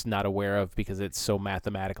we're just not aware of because it's so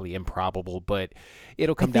mathematically improbable, but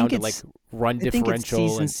it'll come down to like run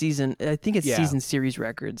differential I think it's season series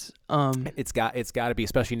records. It's got to be,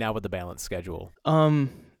 especially now with the balanced schedule.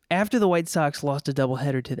 After the White Sox lost a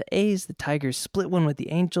doubleheader to the A's, the Tigers split one with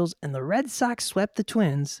the Angels, and the Red Sox swept the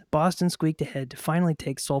Twins. Boston squeaked ahead to finally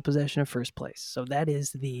take sole possession of first place. So that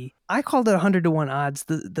is I called it 100-1 odds.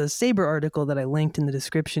 The Sabre article that I linked in the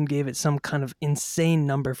description gave it some kind of insane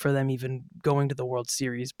number for them even going to the World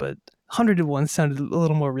Series, but 100-1 sounded a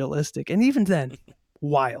little more realistic. And even then,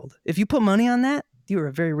 wild. If you put money on that, you were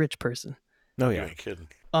a very rich person. Oh, You yeah. ain't kidding.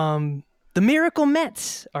 The Miracle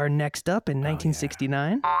Mets are next up in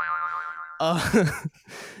 1969.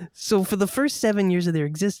 So for the first 7 years of their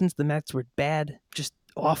existence, the Mets were bad, just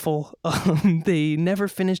awful. They never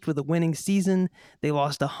finished with a winning season. They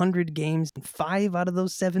lost 100 games in 5 out of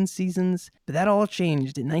those 7 seasons. But that all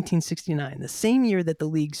changed in 1969, the same year that the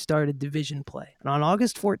league started division play. And on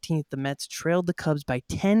August 14th, the Mets trailed the Cubs by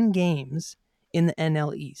 10 games in the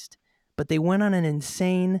NL East. But they went on a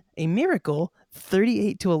miracle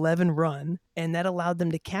 38-11 run, and that allowed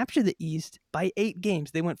them to capture the East by 8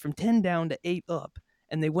 games. They went from 10 down to 8 up,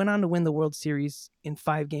 and they went on to win the World Series in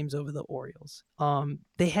 5 games over the Orioles.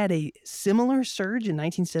 They had a similar surge in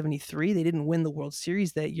 1973. They didn't win the World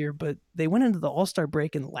Series that year, but they went into the All-Star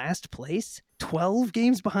break in last place, 12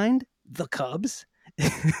 games behind the Cubs.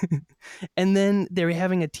 And then they were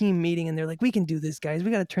having a team meeting, and they're like, we can do this, guys.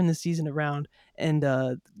 We got to turn the season around. And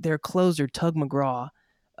their closer, Tug McGraw,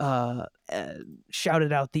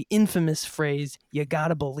 shouted out the infamous phrase, "You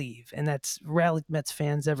gotta believe," and that's rallied Mets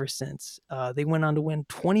fans ever since. They went on to win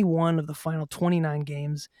 21 of the final 29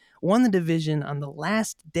 games, won the division on the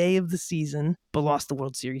last day of the season, but lost the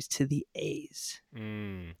World Series to the A's.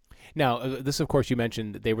 Now, this, of course, you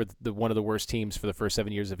mentioned they were one of the worst teams for the first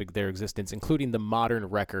 7 years of their existence, including the modern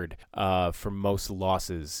record for most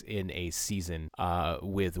losses in a season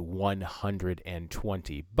with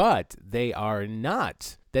 120. But they are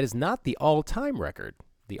not. That is not the all-time record.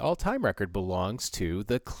 The all-time record belongs to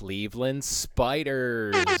the Cleveland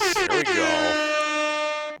Spiders. There we go.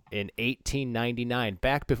 In 1899,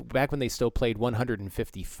 back when they still played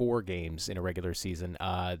 154 games in a regular season,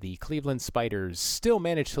 the Cleveland Spiders still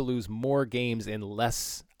managed to lose more games in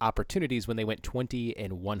less opportunities when they went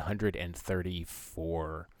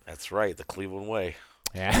 20-134. That's right, the Cleveland way.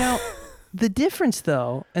 Yeah. Now, the difference,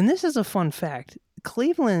 though, and this is a fun fact,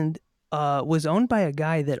 Cleveland was owned by a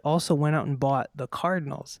guy that also went out and bought the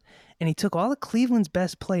Cardinals. And he took all of Cleveland's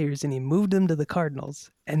best players and he moved them to the Cardinals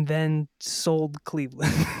and then sold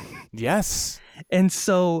Cleveland. Yes. And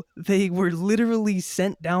so they were literally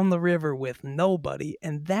sent down the river with nobody.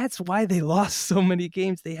 And that's why they lost so many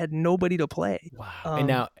games. They had nobody to play. Wow. And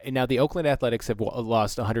now the Oakland Athletics have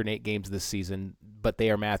lost 108 games this season, but they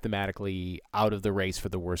are mathematically out of the race for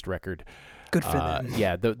the worst record. Good for them.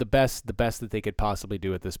 Yeah, the best that they could possibly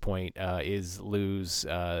do at this point is lose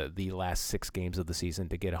the last 6 games of the season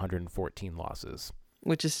to get 114 losses.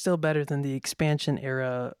 Which is still better than the expansion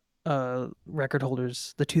era record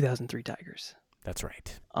holders, the 2003 Tigers. That's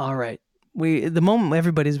right. All right. The moment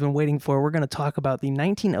everybody's been waiting for, we're going to talk about the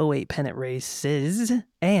 1908 pennant races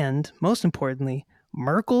and, most importantly,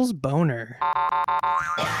 Merkel's boner.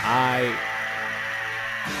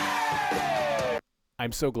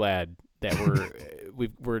 I'm so glad that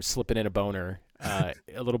we're slipping in a boner. A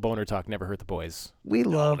little boner talk never hurt the boys. We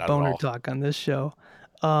love boner talk on this show.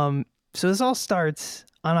 So this all starts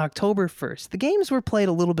on October 1st. The games were played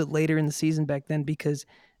a little bit later in the season back then because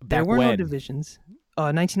there were no divisions.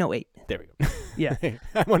 1908. There we go. Yeah.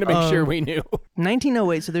 I want to make sure we knew.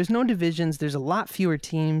 1908, so there's no divisions. There's a lot fewer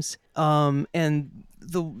teams. And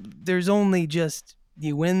there's only just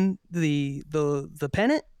you win the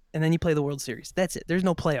pennant and then you play the World Series. That's it. There's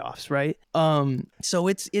no playoffs, right? So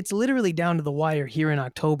it's literally down to the wire here in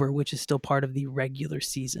October, which is still part of the regular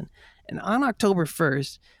season. And on October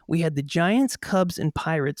 1st, we had the Giants, Cubs, and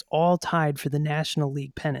Pirates all tied for the National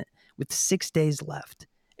League pennant with 6 days left.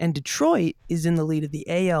 And Detroit is in the lead of the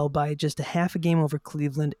AL by just a half a game over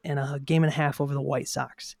Cleveland and a game and a half over the White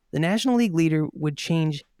Sox. The National League leader would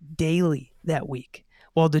change daily that week,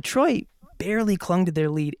 while Detroit barely clung to their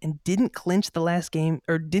lead and didn't clinch until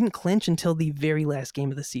the very last game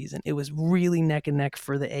of the season. It was really neck and neck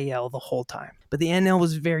for the AL the whole time. But the NL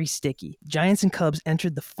was very sticky. Giants and Cubs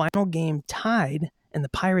entered the final game tied, and the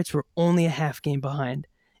Pirates were only a half game behind.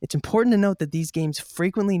 It's important to note that these games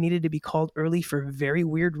frequently needed to be called early for very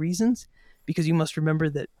weird reasons, because you must remember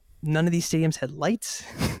that None of these stadiums had lights.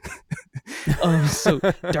 So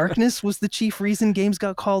darkness was the chief reason games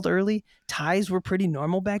got called early. Ties were pretty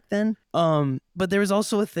normal back then. But there was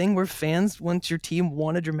also a thing where fans, once your team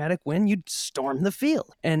won a dramatic win, you'd storm the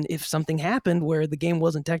field. And if something happened where the game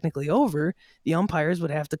wasn't technically over, the umpires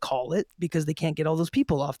would have to call it because they can't get all those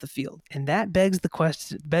people off the field. And that begs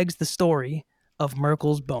the story of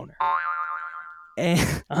Merkel's boner.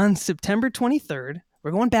 And on September 23rd,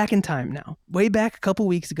 we're going back in time now. Way back a couple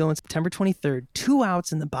weeks ago on September 23rd, 2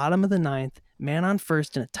 outs in the bottom of the ninth, man on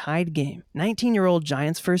first in a tied game. 19-year-old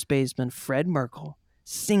Giants first baseman Fred Merkel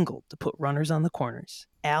singled to put runners on the corners.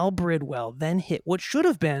 Al Bridwell then hit what should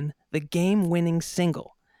have been the game-winning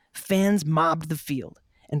single. Fans mobbed the field,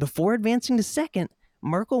 and before advancing to second,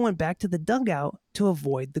 Merkel went back to the dugout to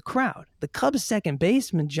avoid the crowd. The Cubs second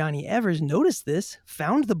baseman Johnny Evers noticed this,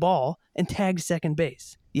 found the ball, and tagged second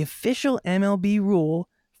base. The official MLB rule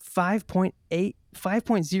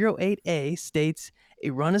 5.08A states a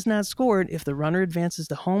run is not scored if the runner advances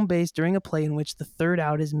to home base during a play in which the third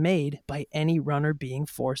out is made by any runner being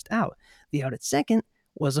forced out. The out at second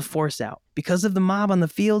was a force out. Because of the mob on the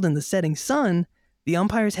field and the setting sun, the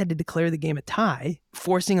umpires had to declare the game a tie,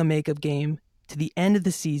 forcing a makeup game to the end of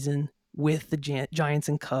the season with the Giants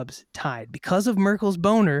and Cubs tied. Because of Merkel's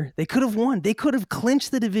boner, they could have won. They could have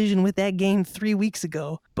clinched the division with that game 3 weeks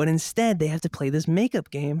ago, but instead they have to play this makeup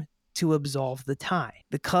game to absolve the tie.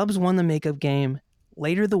 The Cubs won the makeup game,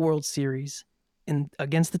 later the World Series,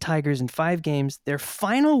 against the Tigers in 5 games, their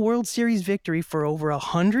final World Series victory for over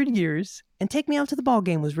 100 years, and Take Me Out to the Ball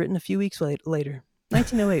Game was written a few weeks later.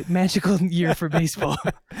 1908, magical year for baseball.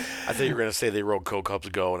 I thought you were going to say they wrote Go Cubs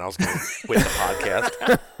Go, and I was going to quit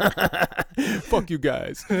the podcast. Fuck you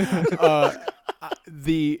guys.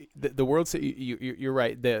 The World Series, you're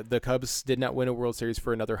right. The Cubs did not win a World Series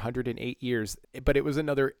for another 108 years, but it was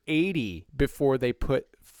another 80 before they put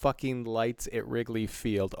fucking lights at Wrigley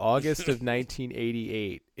Field. August of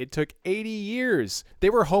 1988. It took 80 years. They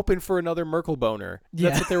were hoping for another Merkel boner.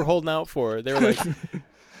 That's what they were holding out for. They were like,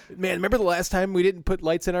 man, remember the last time we didn't put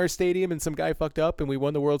lights in our stadium and some guy fucked up and we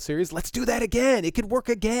won the World Series? Let's do that again. It could work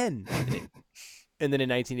again. And then in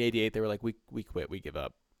 1988, they were like, we quit. We give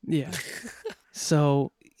up. Yeah.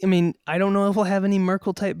 So, I mean, I don't know if we'll have any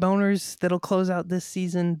Merkel-type boners that'll close out this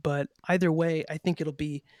season, but either way, I think it'll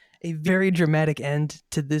be a very dramatic end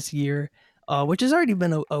to this year, which has already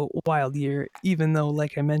been a wild year, even though,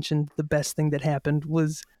 like I mentioned, the best thing that happened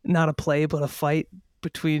was not a play, but a fight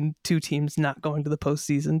between two teams not going to the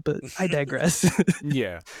postseason, but I digress.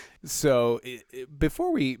 Yeah. So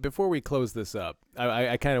before we close this up,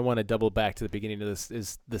 I kind of want to double back to the beginning of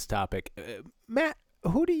this topic. Matt,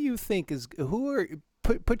 who do you think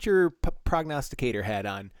put your prognosticator hat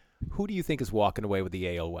on? Who do you think is walking away with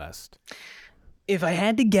the AL West? If I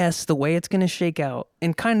had to guess the way it's going to shake out,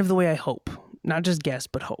 and kind of the way I hope, not just guess,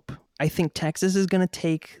 but hope, I think Texas is going to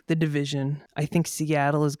take the division. I think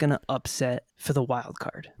Seattle is going to upset for the wild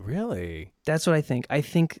card. Really? That's what I think. I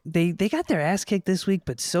think they got their ass kicked this week,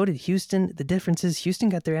 but so did Houston. The difference is Houston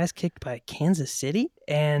got their ass kicked by Kansas City,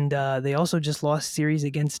 and they also just lost series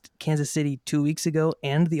against Kansas City 2 weeks ago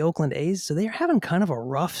and the Oakland A's, so they're having kind of a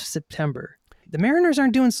rough September. The Mariners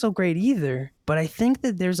aren't doing so great either, but I think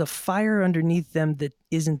that there's a fire underneath them that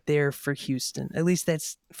isn't there for Houston. At least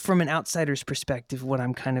that's from an outsider's perspective what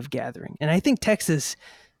I'm kind of gathering. And I think Texas,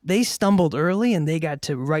 they stumbled early and they got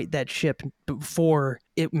to right that ship before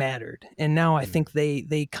it mattered. And now I think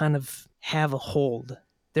they kind of have a hold.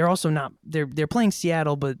 They're also not they're playing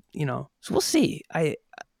Seattle, but so we'll see.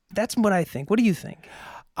 That's what I think. What do you think?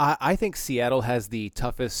 I think Seattle has the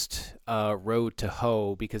toughest road to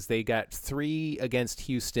hoe because they got 3 against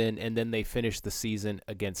Houston and then they finished the season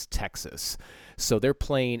against Texas. So they're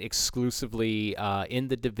playing exclusively in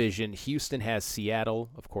the division. Houston has Seattle,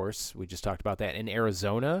 of course. We just talked about that, and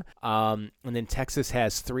Arizona. And then Texas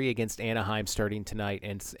has 3 against Anaheim starting tonight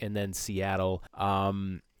and then Seattle.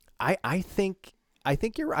 I think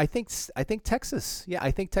Texas. Yeah,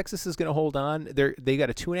 I think Texas is going to hold on. They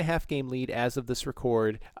got a 2.5 game lead as of this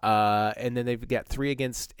record, and then they've got 3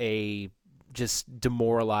 against a just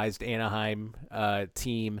demoralized Anaheim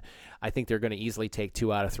team. I think they're going to easily take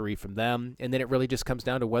 2 out of 3 from them, and then it really just comes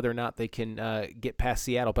down to whether or not they can get past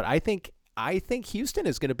Seattle. But I think Houston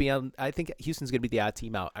is going to be on. I think Houston's going to be the odd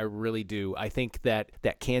team out. I really do. I think that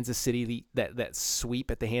Kansas City, that sweep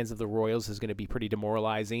at the hands of the Royals is going to be pretty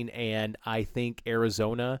demoralizing. And I think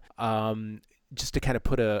Arizona, just to kind of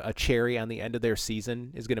put a cherry on the end of their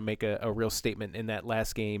season, is going to make a real statement in that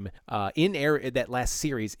last game, that last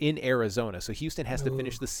series in Arizona. So Houston has to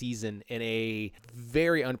finish the season in a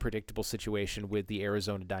very unpredictable situation with the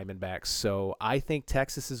Arizona Diamondbacks. So I think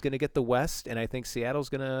Texas is going to get the West, and I think Seattle's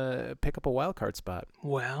going to pick up a wild card spot.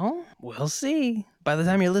 Well, we'll see. By the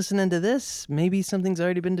time you're listening to this, maybe something's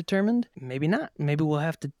already been determined. Maybe not. Maybe we'll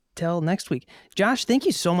have to tell next week. Josh, thank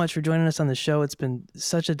you so much for joining us on the show. It's been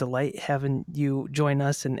such a delight having you join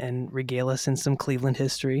us and regale us in some Cleveland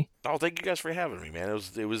history. Oh, thank you guys for having me, man.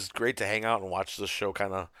 It was great to hang out and watch this show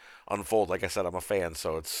kind of unfold. Like I said, I'm a fan,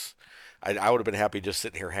 so I would have been happy just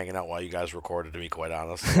sitting here hanging out while you guys recorded, to be quite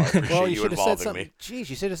honest. So I appreciate you should have said involving something. me. Jeez,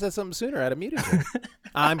 you should have said something sooner. I'd have muted you.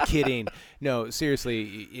 I'm kidding. No,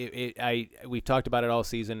 seriously, we've talked about it all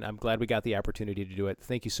season. I'm glad we got the opportunity to do it.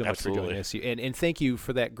 Thank you so much for joining us. And thank you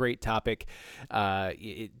for that great topic.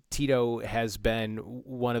 Tito has been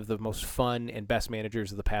one of the most fun and best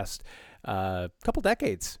managers of the past couple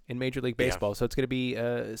decades in Major League Baseball. So it's going to be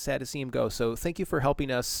sad to see him go. So thank you for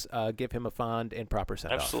helping us give him a fond and proper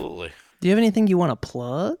send-off. Absolutely. Do you have anything you want to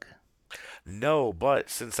plug? No, but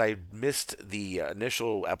since I missed the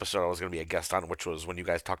initial episode I was going to be a guest on, which was when you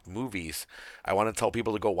guys talked movies, I want to tell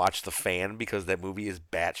people to go watch The Fan, because that movie is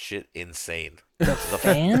batshit insane. The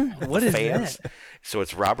Fan? What is that? So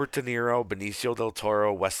it's Robert De Niro, Benicio del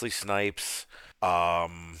Toro, Wesley Snipes,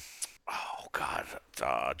 John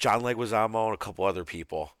Leguizamo, and a couple other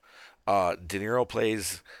people. De Niro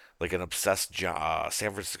plays like an obsessed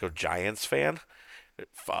San Francisco Giants fan.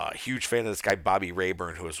 Huge fan of this guy Bobby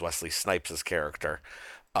Rayburn, who is Wesley Snipes' character.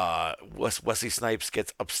 Wesley Snipes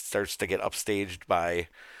starts to get upstaged by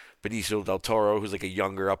Benicio del Toro, who's like a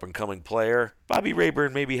younger up and coming player. Bobby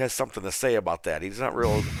Rayburn maybe has something to say about that. He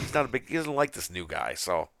doesn't like this new guy.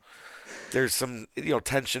 So there's some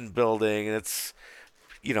tension building, and it's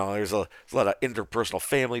there's a lot of interpersonal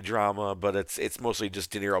family drama, but it's mostly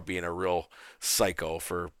just De Niro being a real psycho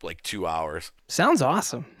for like 2 hours. Sounds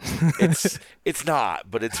awesome. It's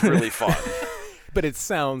not, but it's really fun. But it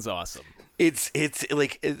sounds awesome. It's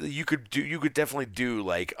like you could definitely do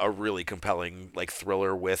like a really compelling like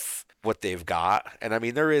thriller with what they've got. And I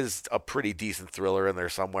mean, there is a pretty decent thriller in there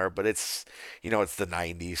somewhere, but it's it's the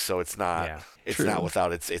 90s, so it's not not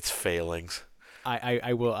without its failings.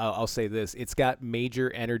 I'll say this. It's got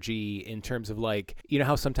major energy in terms of like,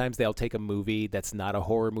 how sometimes they'll take a movie that's not a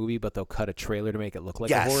horror movie, but they'll cut a trailer to make it look like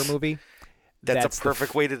a horror movie. That's a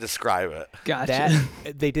perfect way to describe it. Gotcha.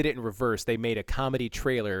 They did it in reverse. They made a comedy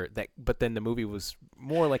trailer but then the movie was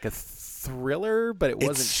more like a thriller, but it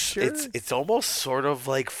wasn't sure. It's almost sort of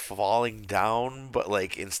like Falling Down, but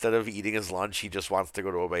like instead of eating his lunch, he just wants to go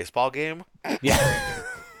to a baseball game. Yeah.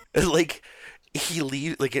 Like, he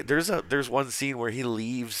leaves, like, there's one scene where he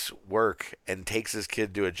leaves work and takes his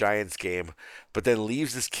kid to a Giants game, but then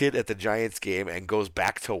leaves his kid at the Giants game and goes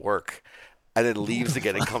back to work, and then leaves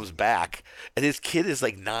again and comes back, and his kid is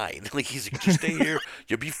like 9. Like, he's like, just stay here,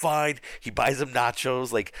 you'll be fine. He buys him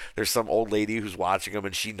nachos. Like, there's some old lady who's watching him,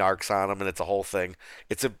 and she narcs on him, and it's a whole thing.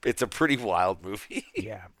 It's a pretty wild movie.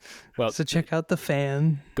 Yeah. Well, so check out The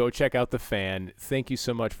Fan. Go check out The Fan. Thank you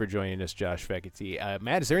so much for joining us, Josh Fekete.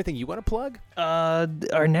 Matt, is there anything you want to plug?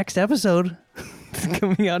 Our next episode is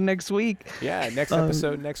coming out next week. Yeah, next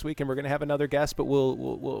episode next week, and we're gonna have another guest, but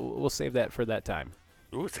we'll save that for that time.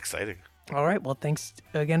 Ooh, it's exciting. All right. Well, thanks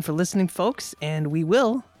again for listening, folks, and we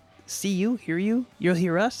will see you, hear you. You'll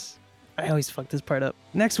hear us. I always fuck this part up.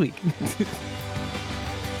 Next week.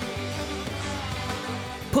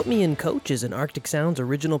 Put Me in Coach is an Arctic Sounds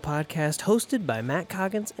original podcast hosted by Matt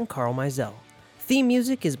Coggins and Carl Mizell. Theme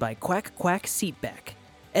music is by Quack Quack Seatback.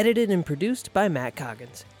 Edited and produced by Matt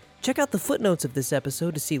Coggins. Check out the footnotes of this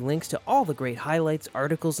episode to see links to all the great highlights,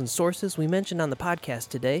 articles, and sources we mentioned on the podcast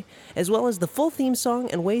today, as well as the full theme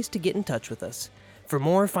song and ways to get in touch with us. For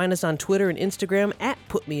more, find us on Twitter and Instagram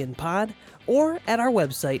 @PutMeInPod or at our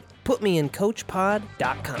website,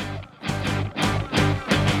 putmeincoachpod.com.